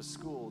don't go to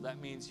school. That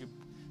means you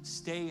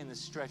stay in the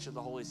stretch of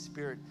the Holy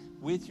Spirit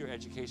with your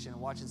education,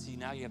 and watch and see,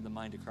 now you have the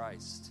mind of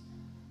Christ.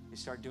 You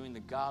start doing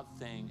the God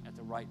thing at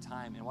the right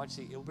time, and watch,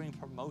 see, it'll bring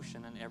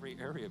promotion in every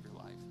area of your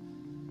life.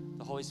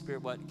 The Holy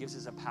Spirit, what gives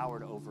us a power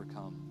to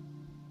overcome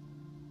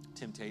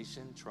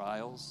temptation,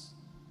 trials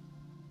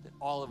that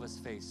all of us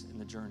face in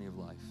the journey of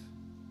life.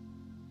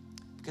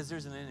 Because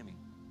there's an enemy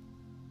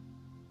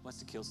who wants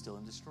to kill, steal,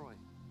 and destroy.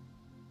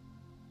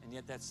 And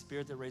yet that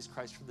spirit that raised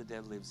Christ from the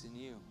dead lives in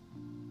you.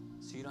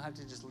 So you don't have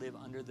to just live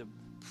under the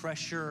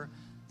pressure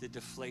that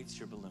deflates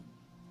your balloon.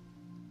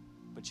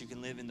 But you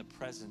can live in the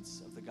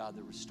presence of the God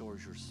that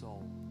restores your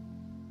soul.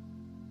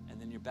 And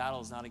then your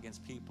battle is not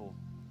against people.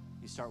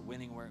 You start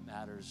winning where it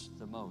matters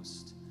the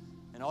most.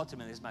 And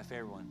ultimately, this is my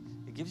favorite one.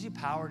 It gives you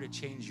power to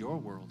change your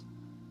world.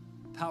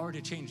 Power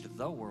to change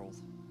the world.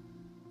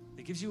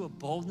 It gives you a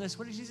boldness.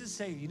 What did Jesus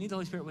say? You need the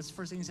Holy Spirit. What's the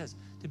first thing he says?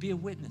 To be a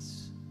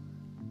witness.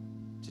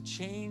 To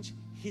change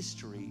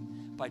history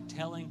by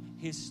telling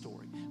his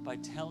story, by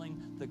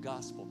telling the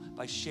gospel,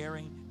 by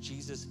sharing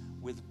Jesus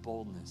with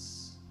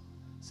boldness.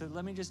 So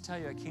let me just tell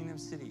you, at Kingdom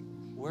City,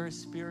 we're a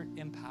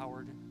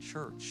spirit-empowered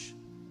church.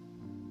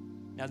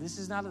 Now, this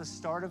is not the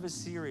start of a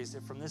series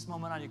that from this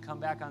moment on you come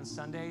back on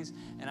Sundays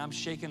and I'm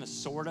shaking a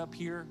sword up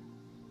here.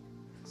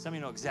 Some of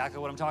you know exactly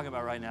what I'm talking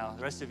about right now.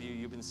 The rest of you,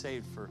 you've been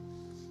saved for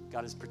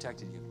God has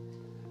protected you.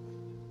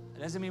 It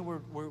doesn't mean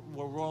we're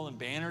rolling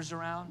banners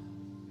around.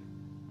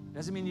 It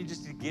doesn't mean you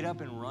just get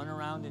up and run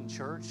around in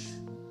church.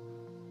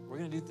 We're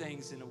going to do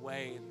things in a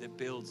way that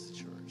builds the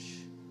church.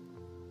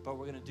 But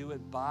we're going to do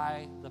it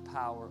by the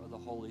power of the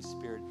Holy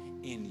Spirit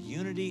in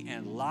unity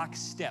and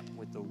lockstep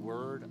with the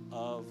Word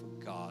of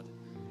God.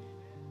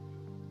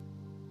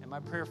 And my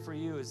prayer for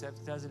you is that if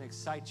it doesn't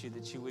excite you,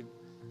 that you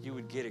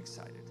would get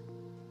excited.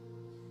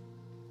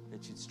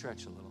 That you'd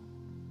stretch a little.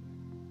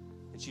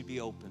 That you'd be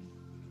open.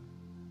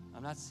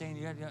 I'm not saying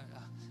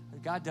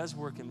God does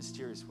work in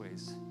mysterious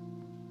ways.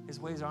 His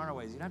ways aren't our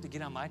ways. You don't have to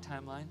get on my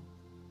timeline.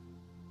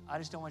 I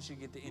just don't want you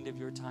to get the end of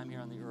your time here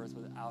on the earth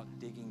without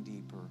digging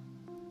deeper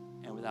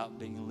and without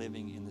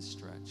living in the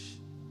stretch.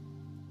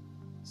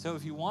 So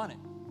if you want it,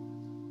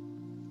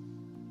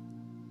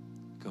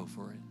 go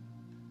for it.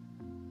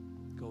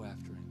 Go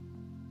after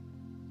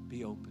it.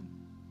 Be open.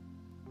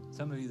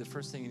 Some of you, the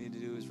first thing you need to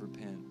do is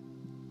repent.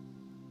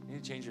 You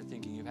need to change your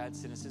thinking. You've had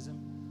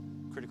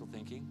cynicism, critical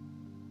thinking,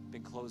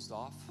 been closed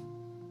off,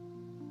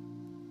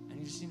 and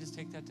you just need to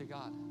take that to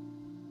God.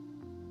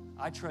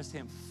 I trust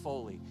him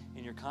fully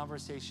in your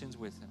conversations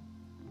with him,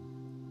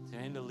 to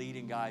him to lead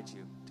and guide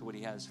you to what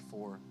he has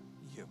for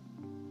you.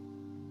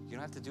 You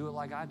don't have to do it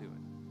like I do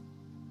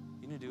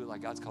it. You need to do it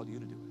like God's called you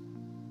to do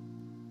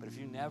it. But if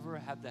you never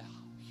have the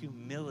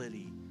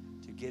humility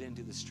to get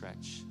into the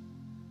stretch,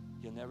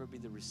 you'll never be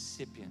the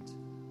recipient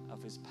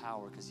of his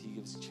power, because he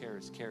gives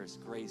charis,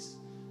 grace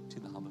to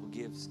the humble, who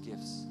gives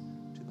gifts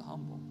to the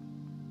humble.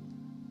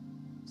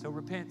 So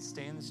repent,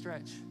 stay in the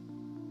stretch.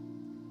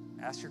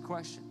 Ask your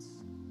questions.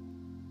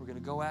 We're going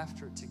to go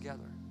after it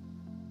together.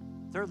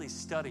 Thirdly,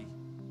 study.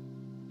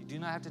 You do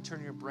not have to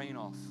turn your brain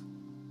off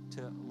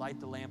to light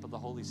the lamp of the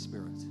Holy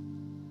Spirit.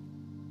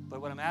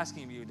 But what I'm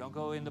asking of you, don't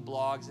go into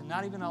blogs and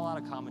not even a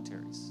lot of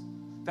commentaries.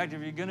 In fact,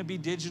 if you're going to be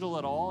digital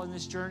at all in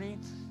this journey,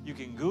 you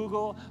can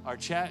Google or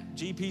Chat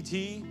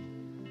GPT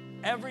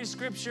every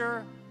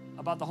scripture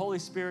about the Holy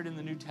Spirit in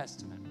the New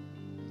Testament.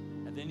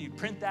 And then you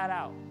print that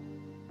out,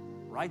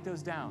 write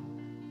those down,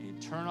 and you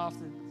turn off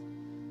the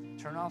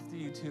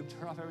YouTube,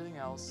 turn off everything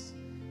else,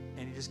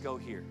 and you just go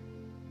here.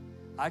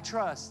 I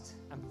trust,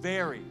 I'm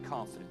very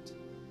confident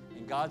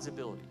in God's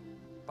ability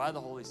by the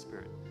Holy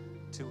Spirit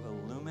to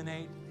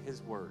illuminate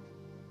his word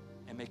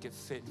and make it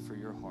fit for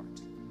your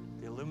heart.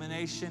 The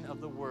illumination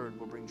of the word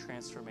will bring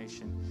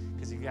transformation,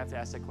 because you have to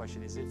ask that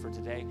question, is it for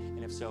today?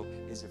 And if so,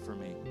 is it for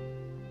me?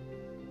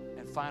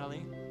 And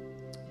finally,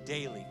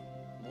 daily,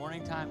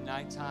 morning time,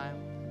 nighttime,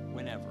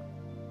 whenever.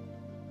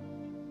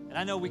 And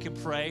I know we can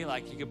pray,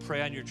 like you can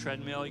pray on your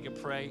treadmill, you can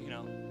pray,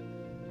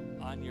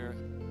 on your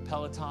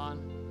Peloton.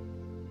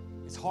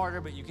 It's harder,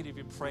 but you can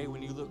even pray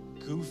when you look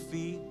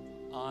goofy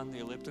on the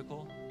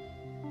elliptical.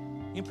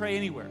 You can pray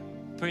anywhere.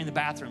 Pray in the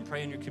bathroom,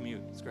 pray in your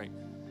commute. It's great.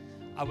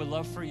 I would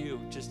love for you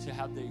just to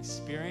have the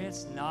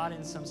experience, not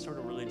in some sort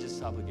of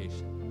religious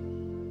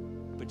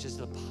obligation, but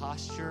just a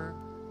posture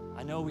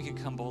I know we can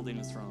come boldly in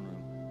the throne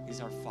room.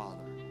 He's our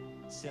Father.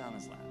 Sit on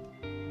his lap.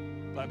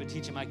 But I've been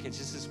teaching my kids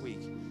just this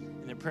week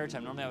in their prayer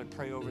time. Normally I would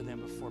pray over them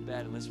before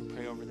bed, and listen,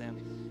 pray over them.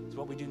 So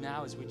what we do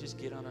now is we just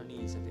get on our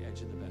knees at the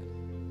edge of the bed.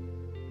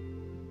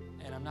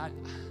 And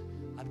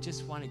I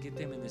just want to get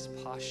them in this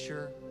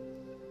posture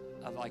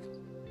of like,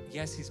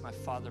 yes, he's my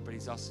Father, but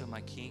he's also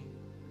my King.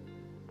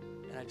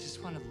 And I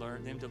just want to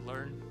learn them to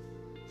learn.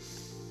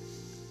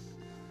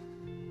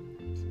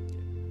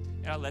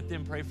 And I let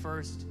them pray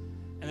first.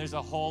 And there's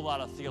a whole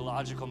lot of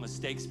theological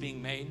mistakes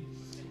being made,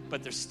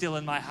 but they're still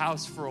in my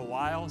house for a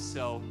while,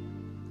 so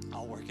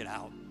I'll work it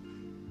out.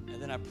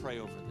 And then I pray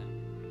over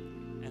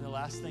them. And the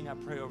last thing I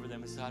pray over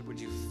them is, God, would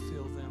you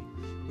fill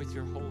them with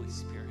your Holy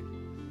Spirit?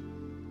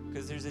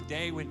 Because there's a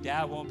day when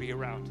Dad won't be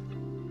around.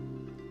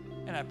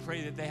 And I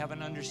pray that they have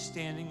an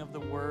understanding of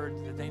the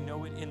word, that they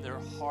know it in their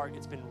heart.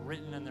 It's been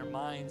written in their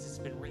minds. It's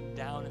been written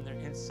down in their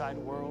inside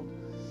world,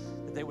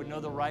 that they would know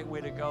the right way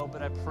to go.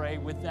 But I pray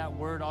with that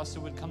word also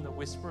would come the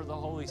whisper of the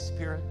Holy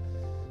Spirit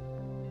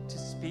to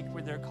speak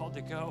where they're called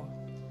to go,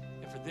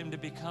 and for them to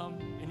become,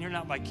 and you're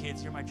not my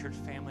kids, you're my church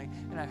family,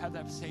 and I have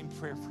that same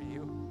prayer for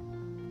you,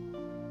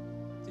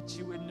 that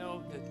you would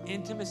know that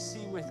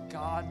intimacy with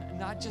God,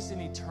 not just in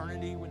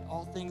eternity when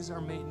all things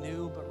are made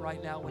new, but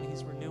right now when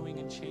he's renewing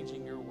and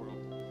changing your world.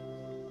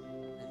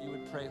 And you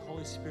would pray,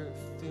 Holy Spirit,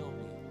 fill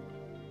me.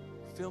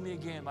 Fill me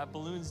again. My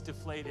balloon's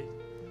deflated.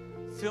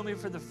 Fill me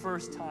for the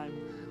first time.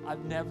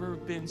 I've never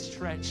been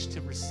stretched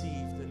to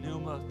receive the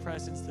pneuma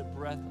presence, the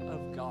breath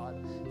of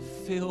God.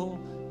 Fill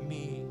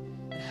me.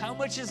 And how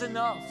much is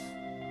enough?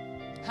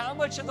 How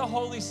much of the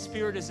Holy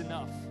Spirit is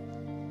enough?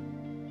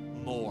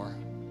 More.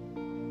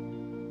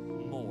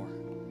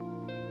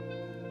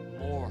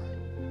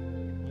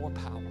 More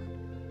power,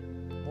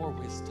 more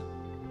wisdom,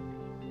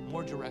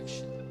 more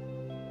direction,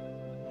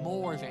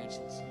 more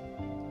evangelism,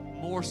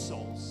 more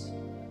souls,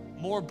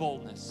 more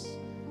boldness,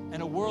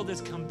 and a world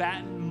that's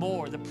combatant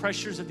more. The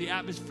pressures of the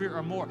atmosphere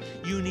are more.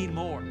 You need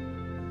more.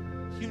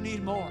 You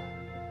need more.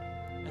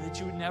 And that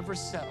you would never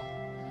settle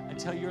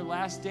until your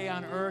last day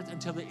on earth,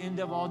 until the end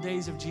of all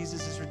days of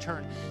Jesus'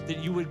 return, that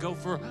you would go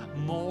for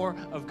more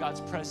of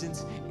God's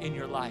presence in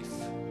your life.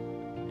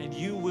 And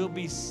you will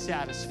be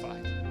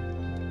satisfied.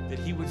 That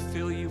he would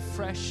fill you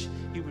fresh,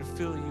 he would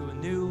fill you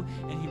anew,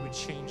 and he would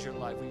change your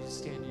life. Will you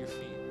stand to your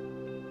feet?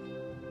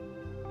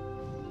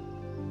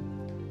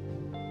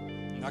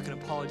 I'm not going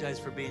to apologize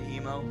for being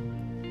emo.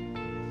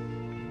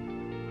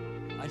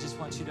 I just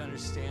want you to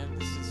understand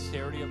the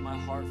sincerity of my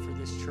heart for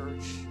this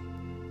church.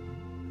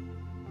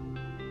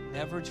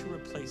 Never to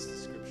replace the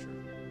scripture,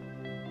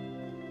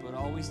 but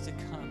always to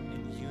come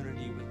in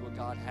unity with what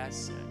God has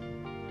said.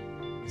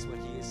 Is what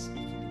he is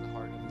speaking to the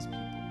heart of his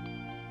people.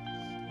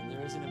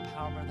 There is an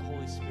empowerment of the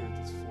Holy Spirit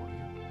that's for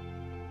you.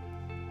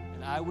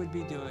 And I would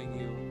be doing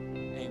you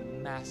a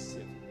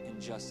massive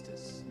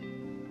injustice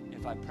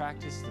if I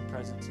practiced the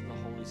presence of the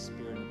Holy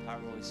Spirit and the power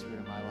of the Holy Spirit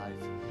in my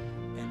life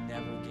and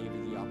never gave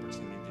you the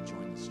opportunity to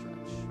join the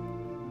stretch.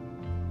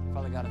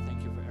 Father God, I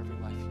thank you for every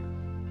life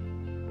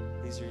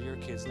here. These are your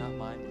kids, not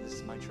mine, but this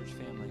is my church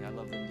family. I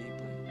love them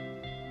deeply.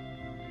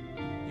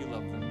 You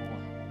love them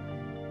more.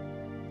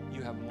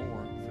 You have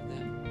more for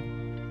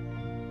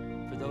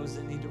them. For those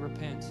that need to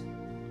repent,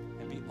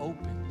 be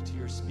open to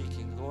your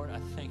speaking. Lord, I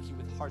thank you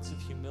with hearts of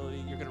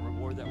humility. You're going to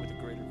reward that with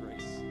a greater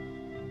grace.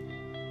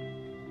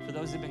 For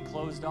those that have been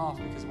closed off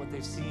because of what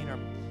they've seen or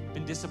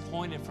been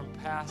disappointed from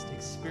past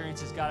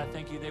experiences, God, I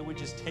thank you they would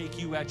just take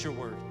you at your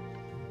word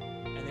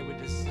and they would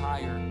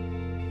desire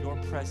your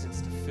presence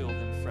to fill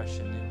them fresh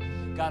and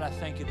new. God, I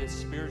thank you that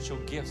spiritual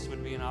gifts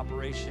would be in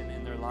operation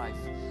in their life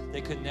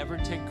they could never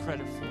take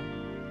credit for.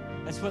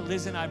 That's what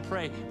Liz and I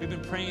pray. We've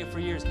been praying it for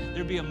years.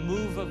 There'd be a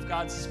move of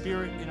God's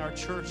Spirit in our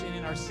church and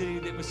in our city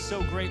that was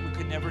so great we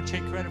could never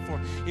take credit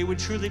for. It would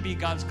truly be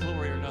God's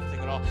glory or nothing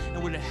at all.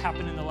 And would it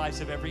happen in the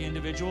lives of every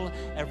individual,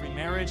 every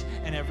marriage,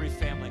 and every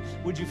family?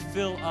 Would you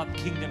fill up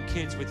Kingdom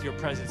Kids with your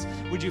presence?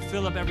 Would you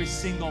fill up every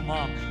single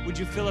mom? Would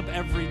you fill up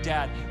every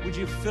dad? Would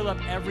you fill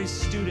up every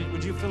student?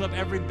 Would you fill up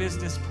every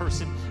business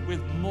person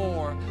with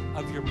more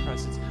of your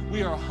presence?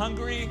 We are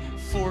hungry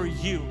for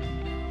you.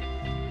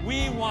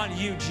 We want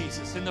you,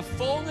 Jesus, and the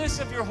fullness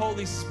of your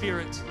Holy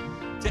Spirit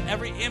to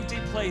every empty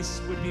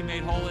place would be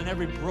made whole and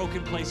every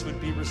broken place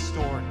would be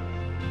restored.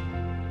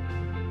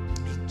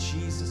 In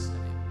Jesus'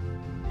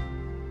 name.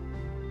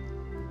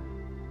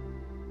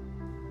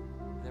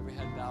 With every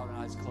head bowed and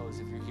eyes closed,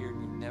 if you're here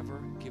and you've never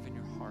given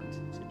your heart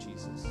to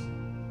Jesus,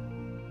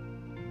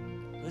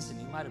 listen,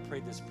 you might have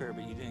prayed this prayer,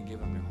 but you didn't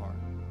give him your heart.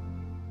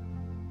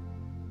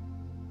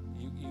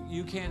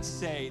 You can't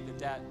say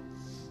that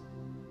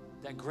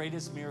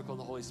greatest miracle of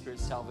the Holy Spirit,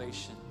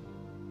 salvation,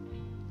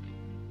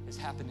 has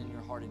happened in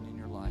your heart and in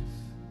your life.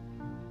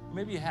 Or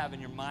maybe you have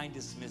and your mind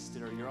dismissed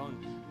it, or your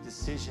own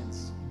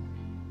decisions,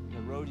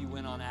 the road you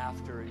went on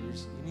after, you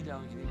need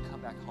to come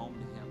back home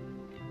to him.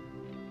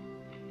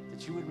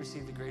 That you would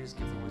receive the greatest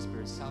gift of the Holy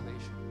Spirit,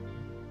 salvation.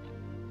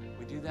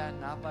 We do that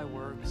not by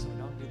works, we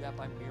don't do that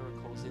by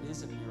miracles. It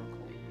is a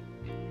miracle.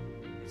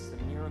 It's the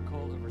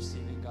miracle of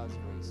receiving God's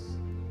grace.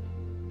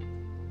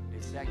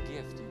 It's that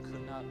gift you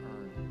could not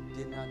earn,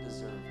 did not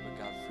deserve, but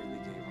God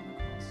freely gave on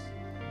the cross.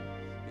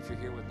 If you're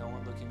here with no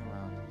one looking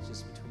around, it's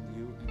just between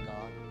you and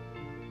God,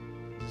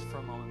 just for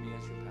a moment, me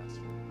as your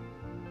pastor.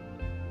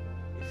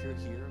 If you're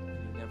here and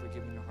you've never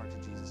given your heart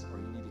to Jesus, or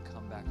you need to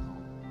come back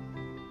home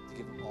to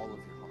give him all of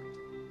your heart,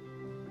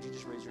 would you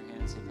just raise your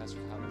hand and say,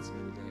 Pastor Kyle, that's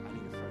me today. I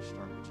need a fresh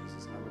start with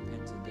Jesus. I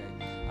repent today.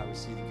 I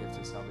receive the gift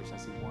of salvation.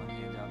 I see one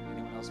hand up.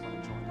 Anyone else want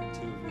to join in?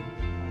 2 of you.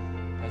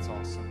 That's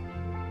awesome.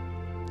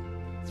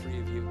 3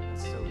 of you.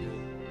 That's so good.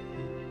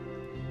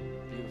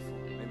 Beautiful.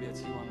 Maybe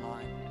that's you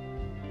online.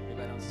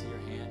 Maybe I don't see your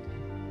hand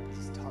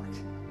because it's dark,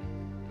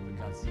 but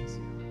God sees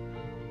you.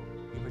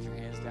 You put your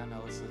hands down.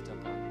 Now let's lift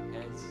up our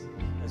heads.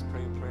 Let's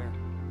pray a prayer.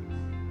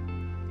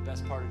 The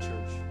best part of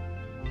church.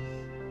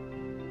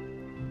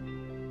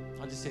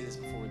 I'll just say this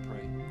before we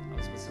pray. I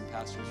was with some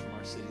pastors from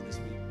our city this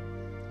week,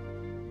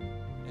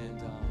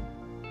 and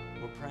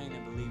we're praying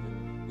and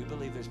believing. We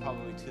believe there's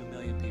probably 2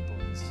 million people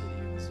in this city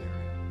or in this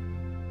area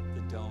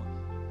that don't.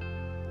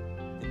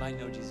 They might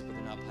know Jesus, but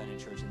they're not planting a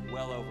church, and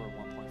well over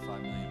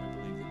 1.5 million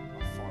we believe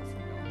that are far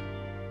from God.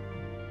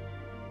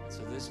 And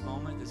so this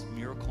moment, this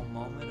miracle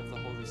moment of the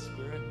Holy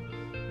Spirit,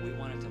 we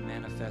want it to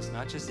manifest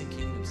not just in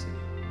Kingdom City,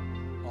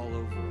 all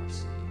over our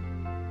city.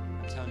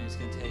 I'm telling you, it's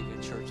going to take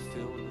a church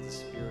filled with the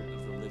Spirit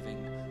of the living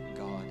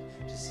God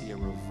to see a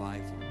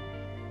revival.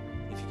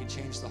 If you can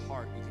change the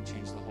heart, you can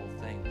change the whole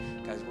thing.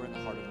 Guys, we're in the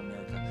heart of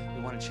America.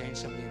 We want to change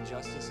some of the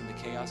injustice and the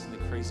chaos and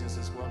the craziness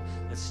of this world.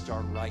 Let's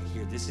start right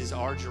here. This is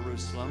our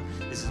Jerusalem.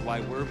 This is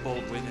why we're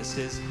bold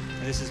witnesses.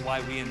 And this is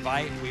why we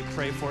invite, we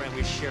pray for, and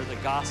we share the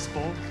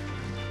gospel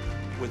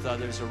with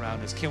others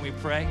around us. Can we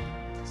pray?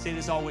 Say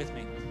this all with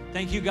me.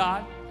 Thank you,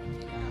 God,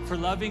 for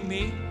loving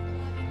me.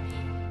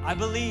 I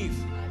believe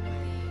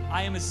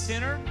I am a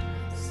sinner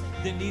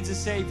that needs a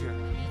Savior.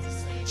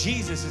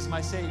 Jesus is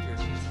my Savior.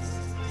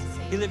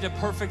 He lived a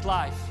perfect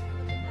life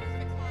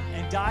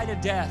and died a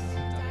death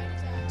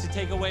to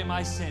take away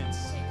my sins.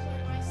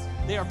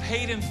 They are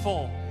paid in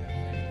full.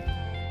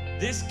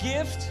 This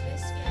gift,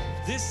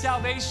 this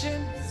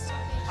salvation,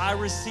 I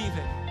receive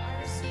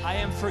it. I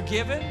am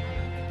forgiven.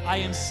 I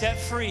am set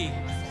free.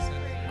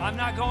 I'm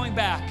not going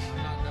back.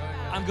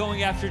 I'm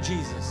going after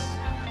Jesus.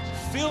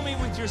 Fill me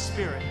with your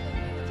Spirit.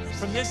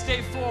 From this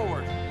day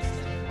forward,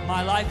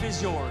 my life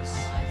is yours.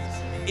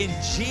 In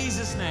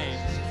Jesus' name,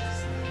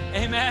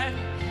 amen.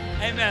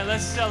 Amen.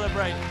 Let's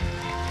celebrate.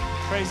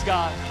 Praise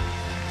God.